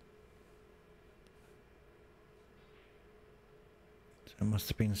cleaned. So it must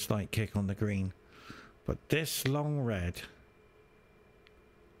have been a slight kick on the green. But this long red,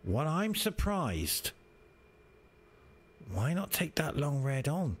 what I'm surprised, why not take that long red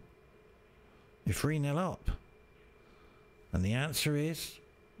on? You're 3-0 up. And the answer is,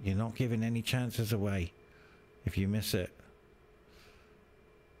 you're not giving any chances away if you miss it.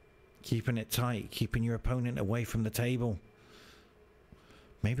 Keeping it tight, keeping your opponent away from the table.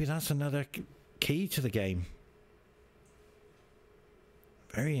 Maybe that's another key to the game.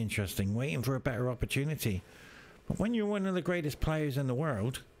 Very interesting, waiting for a better opportunity. But when you're one of the greatest players in the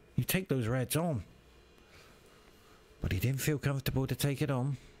world, you take those reds on. But he didn't feel comfortable to take it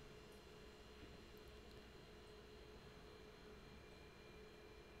on.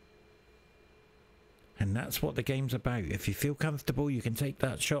 And that's what the game's about. If you feel comfortable, you can take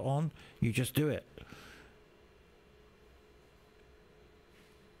that shot on, you just do it.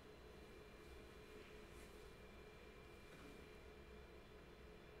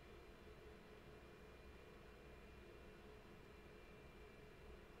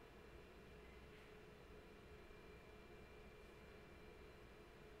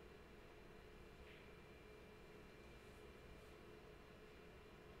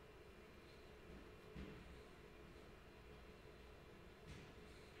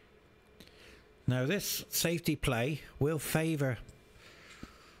 Now this safety play will favour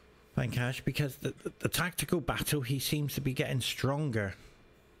Pankaj because the tactical battle, he seems to be getting stronger.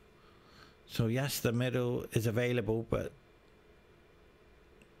 So yes, the middle is available, but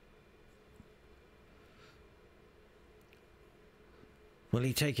will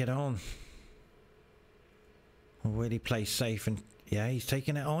he take it on? Or will he play safe? And yeah, he's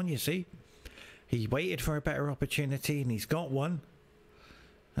taking it on, you see. He waited for a better opportunity and he's got one.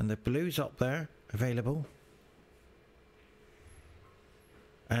 And the blue's up there, available.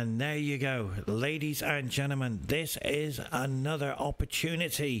 And there you go, ladies and gentlemen. This is another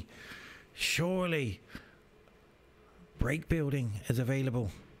opportunity. Surely, break building is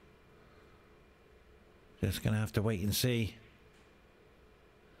available. Just going to have to wait and see.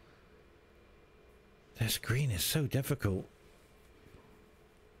 This green is so difficult.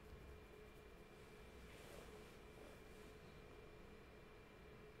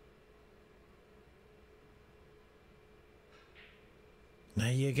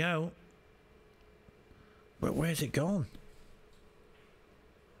 There you go. But where's it gone?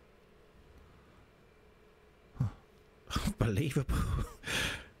 Oh, unbelievable.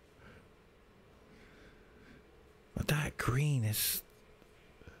 But that green is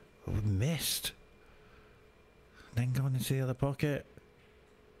missed. Then gone into the other pocket.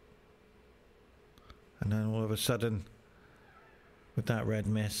 And then all of a sudden, with that red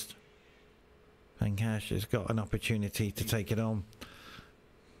missed, Pankaj has got an opportunity to take it on.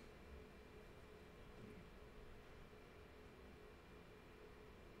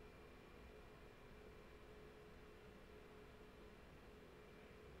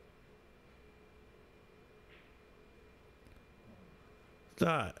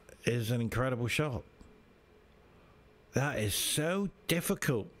 That is an incredible shot. That is so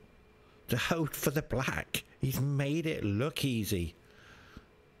difficult to hold for the black. He's made it look easy.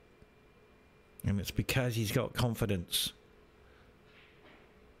 And it's because he's got confidence.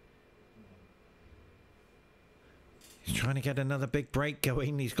 He's trying to get another big break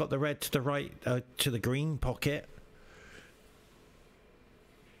going. He's got the red to the right, to the green pocket.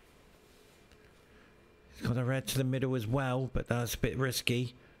 He's got the red to the middle as well, but that's a bit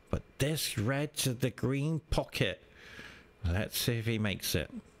risky. But this red to the green pocket. Let's see if he makes it.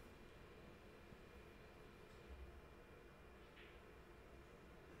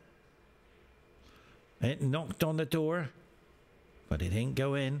 It knocked on the door, but it didn't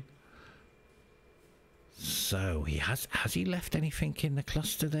go in. So he has he left anything in the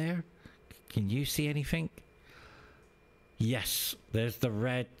cluster there? Can you see anything? Yes, there's the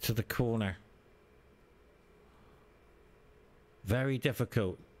red to the corner. Very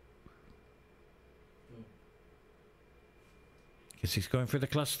difficult. Guess he's going for the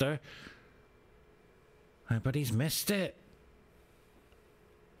cluster. But he's missed it.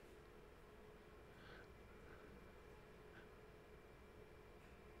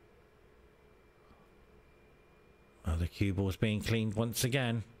 Oh, the cue ball's being cleaned once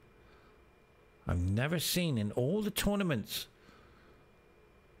again. I've never seen in all the tournaments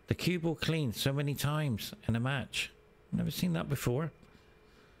the cue ball cleaned so many times in a match. Never seen that before.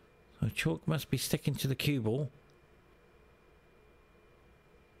 So chalk must be sticking to the cue ball.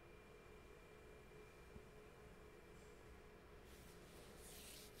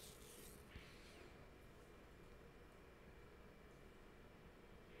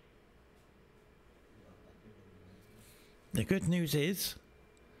 The good news is,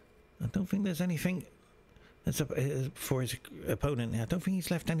 I don't think there's anything that's for his opponent. I don't think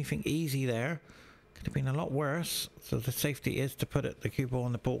he's left anything easy there. Could have been a lot worse. So the safety is to put the cue ball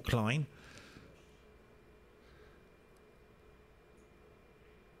on the balk line.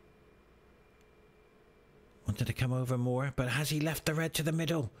 Wanted to come over more, but has he left the red to the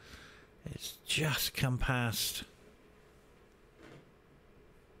middle? It's just come past.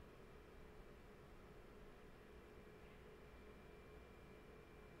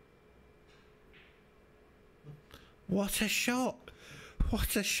 What a shot!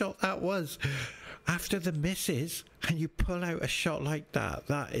 What a shot that was! After the misses, and you pull out a shot like that,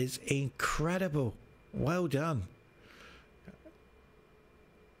 that is incredible. Well done.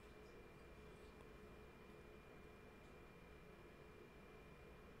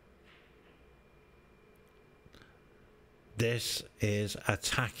 This is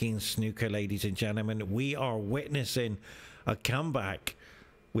attacking snooker, ladies and gentlemen. We are witnessing a comeback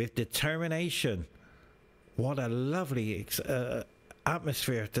with determination. What a lovely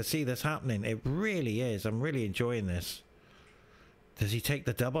atmosphere to see this happening. It really is. I'm really enjoying this. Does he take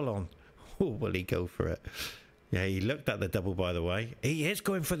the double on? Oh, will he go for it? Yeah, he looked at the double, by the way. He is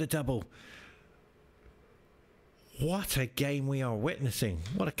going for the double. What a game we are witnessing.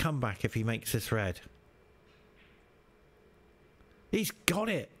 What a comeback if he makes this red. He's got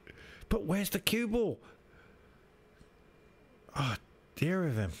it. But where's the cue ball? Oh, dear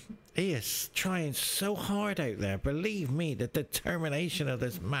of him. He is trying so hard out there. Believe me, the determination of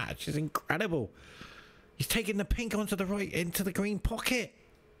this match is incredible. He's taking the pink onto the right, into the green pocket.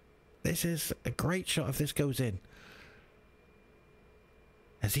 This is a great shot if this goes in.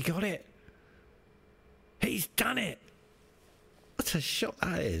 Has he got it? He's done it. What a shot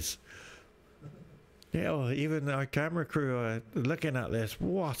that is. Yeah, well, even our camera crew are looking at this.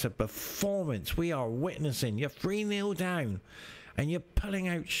 What a performance we are witnessing. You're 3-0 down and you're pulling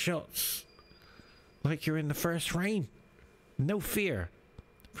out shots like you're in the first frame. No fear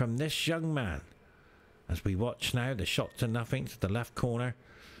from this young man. As we watch now, the shot to nothing to the left corner.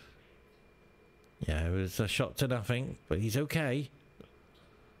 Yeah, it was a shot to nothing, but he's okay.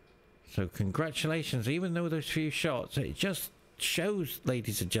 So congratulations, even though there's few shots, it just shows,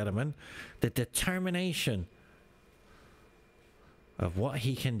 ladies and gentlemen, the determination of what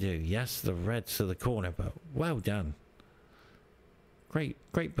he can do. Yes, the reds to the corner, but well done.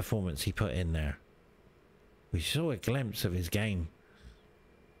 Great performance he put in there. We saw a glimpse of his game.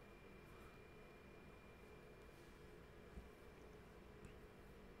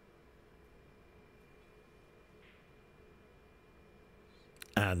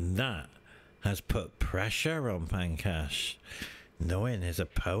 And that has put pressure on Pankaj, knowing his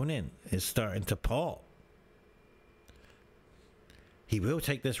opponent is starting to pot. He will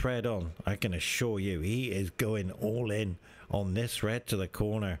take this red on, I can assure you. He is going all in on this red to the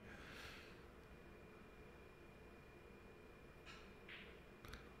corner.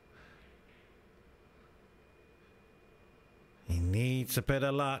 He needs a bit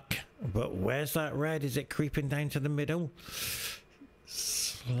of luck, but where's that red? Is it creeping down to the middle?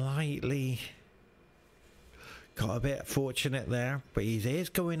 Slightly got a bit fortunate there, but he is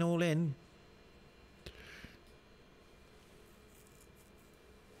going all in.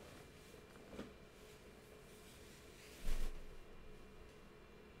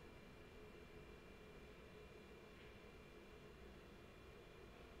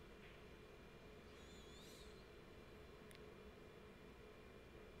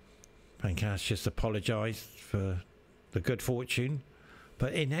 Pankaj just apologised for the good fortune.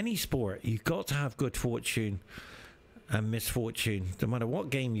 But in any sport, you've got to have good fortune and misfortune. No matter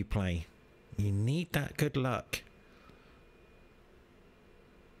what game you play, you need that good luck.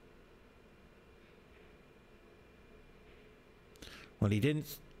 Well, he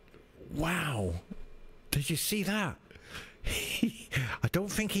didn't. Wow. Did you see that? I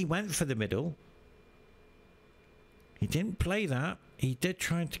don't think he went for the middle. He didn't play that. He did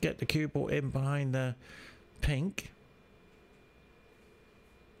try to get the cue ball in behind the pink.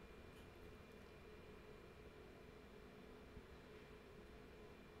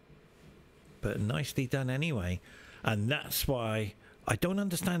 But nicely done anyway. And that's why I don't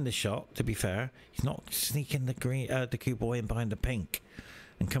understand the shot, to be fair. He's not sneaking the cue ball in behind the pink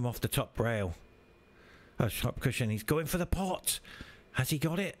and come off the top rail. Oh, top cushion. He's going for the pot. Has he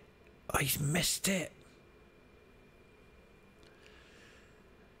got it? Oh, he's missed it.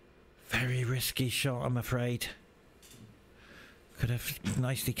 Very risky shot, I'm afraid. Could have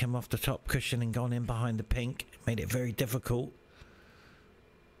nicely come off the top cushion and gone in behind the pink. Made it very difficult.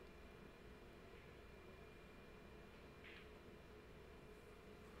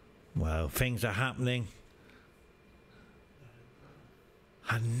 Well, things are happening.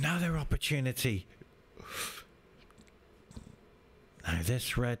 Another opportunity. Now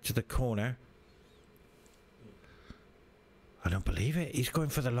this red to the corner. I don't believe it. He's going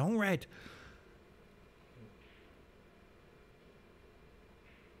for the long red.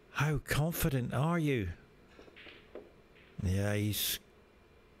 How confident are you? Yeah, he's...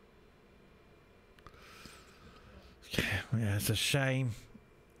 Yeah, it's a shame.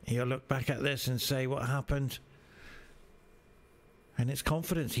 He'll look back at this and say what happened. And it's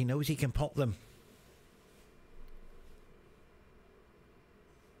confidence. He knows he can pop them.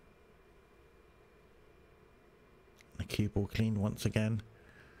 The cue ball cleaned once again.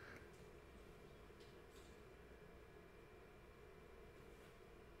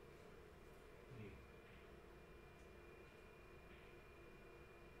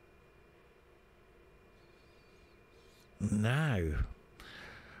 Now,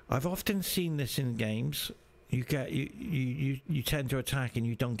 I've often seen this in games. You get you tend to attack and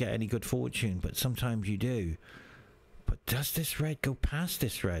you don't get any good fortune, but sometimes you do. But does this red go past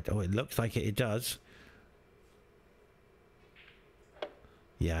this red? Oh, it looks like it does.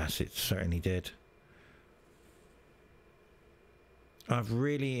 Yes, it certainly did. I've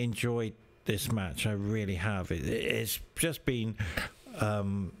really enjoyed this match. I really have. It's just been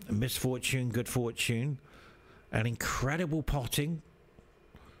misfortune, good fortune, an incredible potting,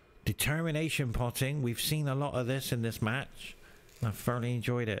 determination potting. We've seen a lot of this in this match. I've thoroughly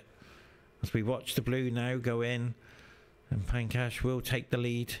enjoyed it. As we watch the blue now go in, and Pankaj will take the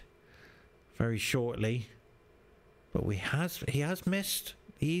lead very shortly. But he has missed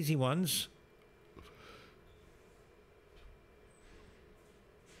the easy ones.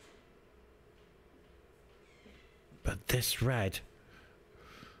 But this red,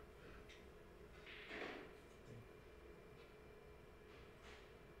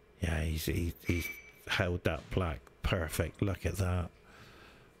 yeah, he's held that black perfect. Look at that.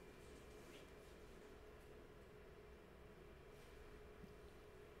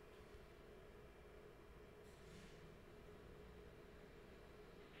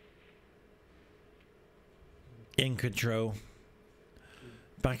 In control.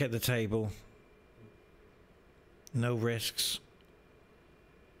 Back at the table. No risks.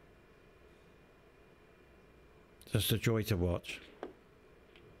 Just a joy to watch.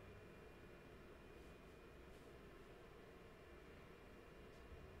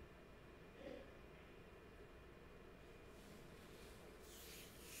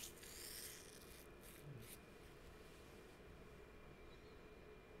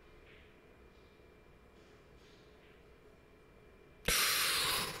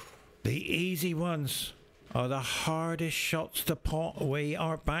 The easy ones are the hardest shots to pot. We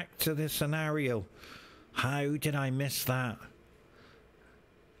are back to this scenario. How did I miss that?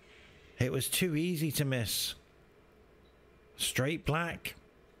 It was too easy to miss. Straight black.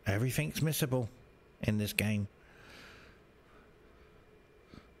 Everything's missable in this game.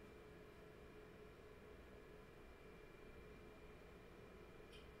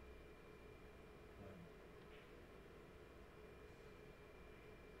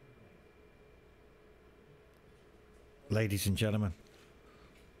 Ladies and gentlemen,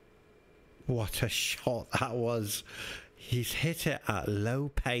 what a shot that was. He's hit it at low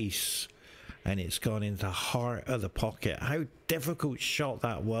pace and it's gone into the heart of the pocket. How difficult shot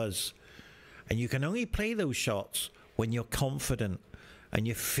that was. And you can only play those shots when you're confident and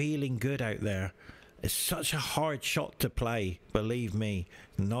you're feeling good out there. It's such a hard shot to play, believe me.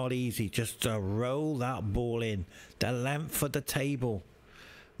 Not easy just to roll that ball in. The length of the table.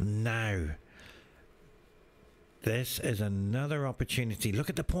 Now, this is another opportunity. Look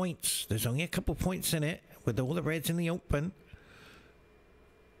at the points. There's only a couple points in it with all the reds in the open.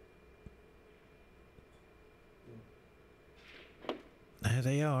 There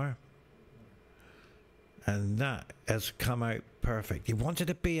they are. And that has come out perfect. He wanted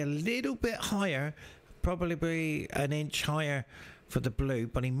to be a little bit higher, probably be an inch higher for the blue,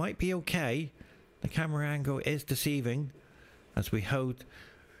 but he might be okay. The camera angle is deceiving as we hold.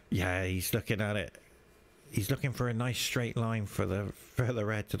 Yeah, he's looking at it. He's looking for a nice straight line for the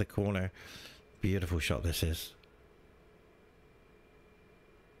red to the corner. Beautiful shot this is.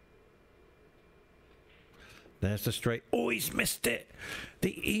 There's the straight. Oh, he's missed it.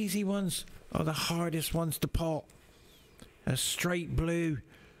 The easy ones are the hardest ones to pot. A straight blue.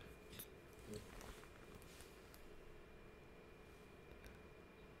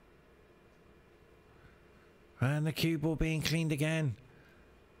 And the cue ball being cleaned again.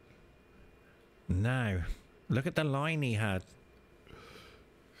 Now, look at the line he had.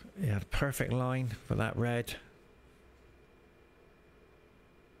 He had a perfect line for that red.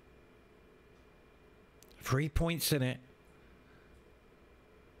 3 points in it.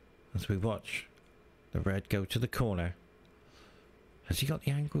 As we watch the red go to the corner. Has he got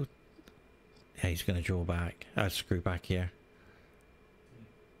the angle? Yeah, he's going to draw back. Screw back here.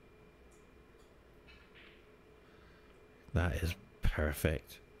 That is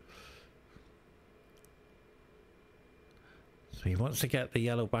perfect. So he wants to get the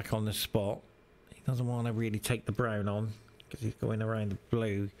yellow back on the spot. He doesn't want to really take the brown on because he's going around the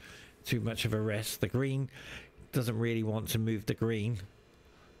blue. Too much of a risk. The green doesn't really want to move the green.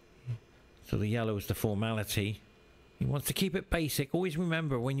 So the yellow is the formality. He wants to keep it basic. Always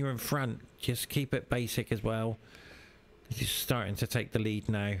remember when you're in front, just keep it basic as well. He's starting to take the lead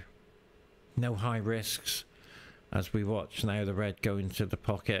now. No high risks as we watch now the red go into the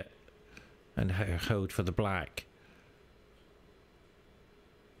pocket and hold for the black.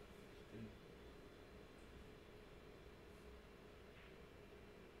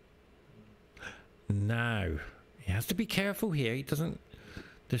 Now, he has to be careful here. He doesn't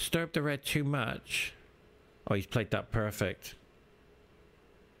disturb the red too much. Oh, he's played that perfect.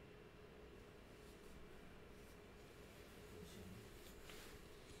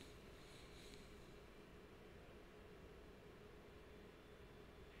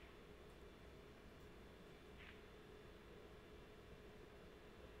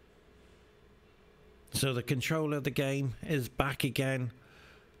 So the control of the game is back again.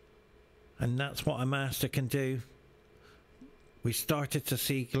 And that's what a master can do. We started to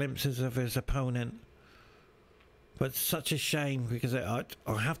see glimpses of his opponent. But such a shame because I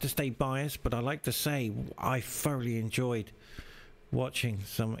have to stay biased, but I like to say I thoroughly enjoyed watching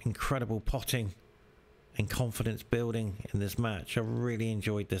some incredible potting and confidence building in this match. I really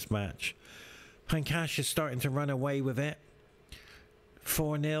enjoyed this match. Pankaj is starting to run away with it.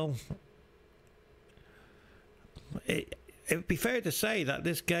 4-0. It would be fair to say that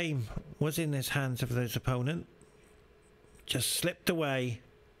this game was in his hands of his opponent. Just slipped away.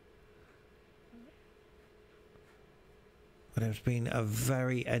 But it's been a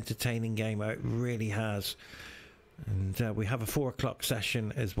very entertaining game. It really has. And we have a 4 o'clock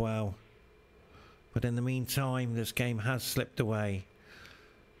session as well. But in the meantime, this game has slipped away.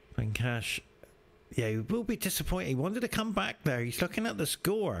 Pankaj, yeah, he will be disappointed. He wanted to come back there. He's looking at the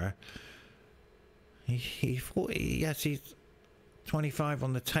score. He thought, yes, he's 25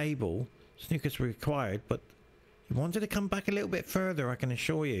 on the table. Snooker's required, but he wanted to come back a little bit further, I can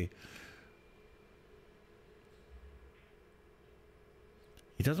assure you.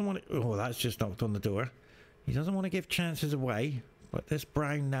 He doesn't want to... Oh, that's just knocked on the door. He doesn't want to give chances away, but this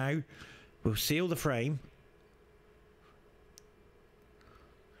brown now will seal the frame.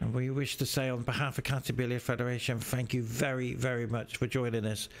 And we wish to say on behalf of Qatar Billiard Federation, thank you very, very much for joining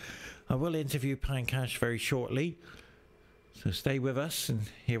us. I will interview Pankaj very shortly, so stay with us and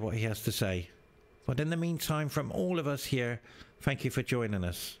hear what he has to say. But in the meantime, from all of us here, thank you for joining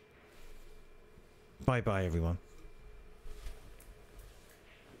us. Bye-bye, everyone.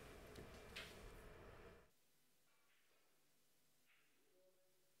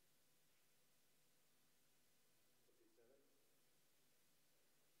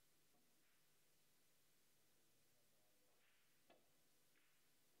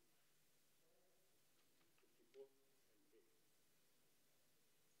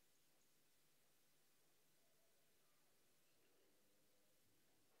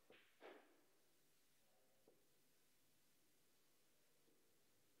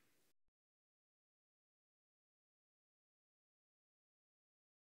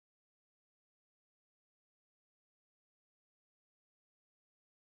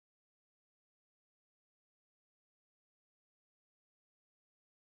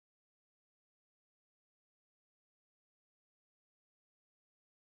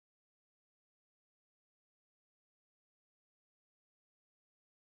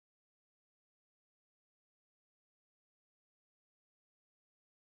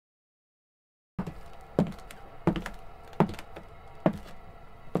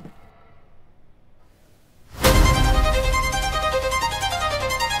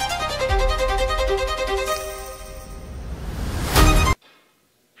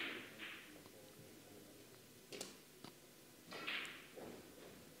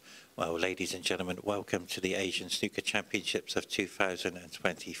 Well, ladies and gentlemen, welcome to the Asian Snooker Championships of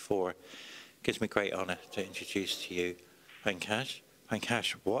 2024. Gives me great honour to introduce to you Pankaj.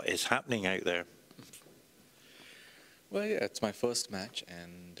 Pankaj, what is happening out there? Well, yeah, it's my first match,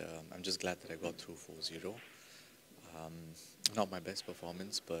 and I'm just glad that I got through 4-0. Not my best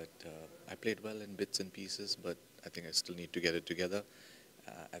performance, but I played well in bits and pieces, but I think I still need to get it together.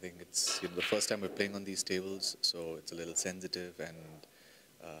 I think it's the first time we're playing on these tables, so it's a little sensitive, and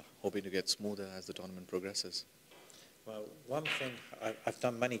hoping to get smoother as the tournament progresses. Well, one thing, I've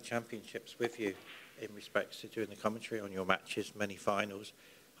done many championships with you in respects to doing the commentary on your matches, many finals.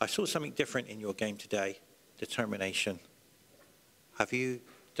 I saw something different in your game today, determination. Have you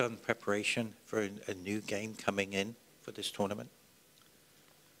done preparation for a new game coming in for this tournament?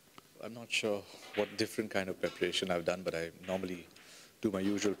 I'm not sure what different kind of preparation I've done, but I normally do my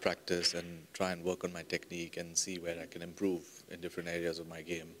usual practice and try and work on my technique and see where I can improve in different areas of my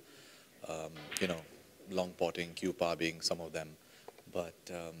game. You know, long potting, cue par being some of them.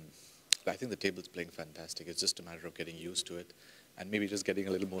 But I think the table's playing fantastic. It's just a matter of getting used to it and maybe just getting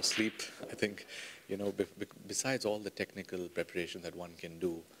a little more sleep. I think, you know, besides all the technical preparation that one can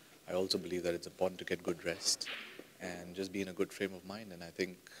do, I also believe that it's important to get good rest and just be in a good frame of mind. And I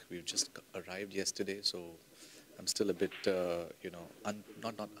think we've just arrived yesterday, so I'm still a bit, you know, I'm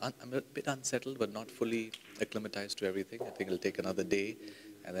a bit unsettled, but not fully acclimatized to everything. I think it'll take another day,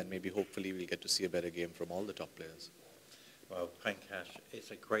 and then maybe hopefully we'll get to see a better game from all the top players. Well, Pankaj, it's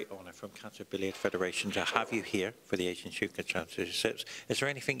a great honour from Qatar Billiard Federation to have you here for the Asian Snooker Championships. Is there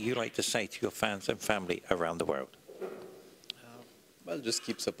anything you'd like to say to your fans and family around the world? Well, just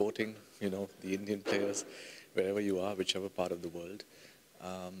keep supporting, you know, the Indian players wherever you are, whichever part of the world.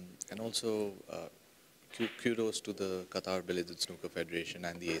 And also, kudos to the Qatar Billiard and Snooker Federation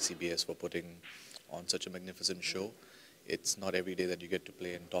and the Acbs for putting on such a magnificent show. It's not every day that you get to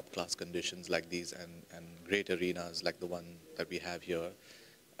play in top-class conditions like these and great arenas like the one that we have here.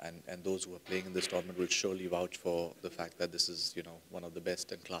 And those who are playing in this tournament will surely vouch for the fact that this is, you know, one of the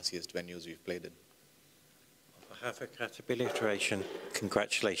best and classiest venues we've played in. On behalf of Qatar Billiard Federation,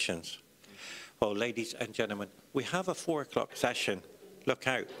 congratulations. Well, ladies and gentlemen, we have a 4 o'clock session. Look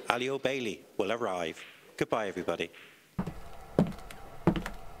out, Ali O'Bailey will arrive. Goodbye, everybody.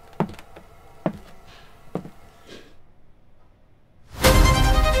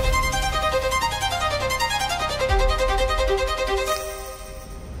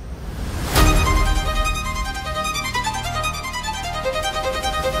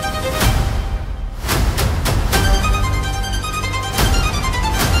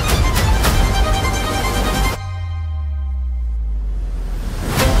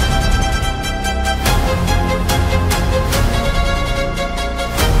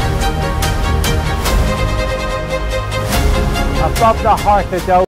 Above the heart of Doha.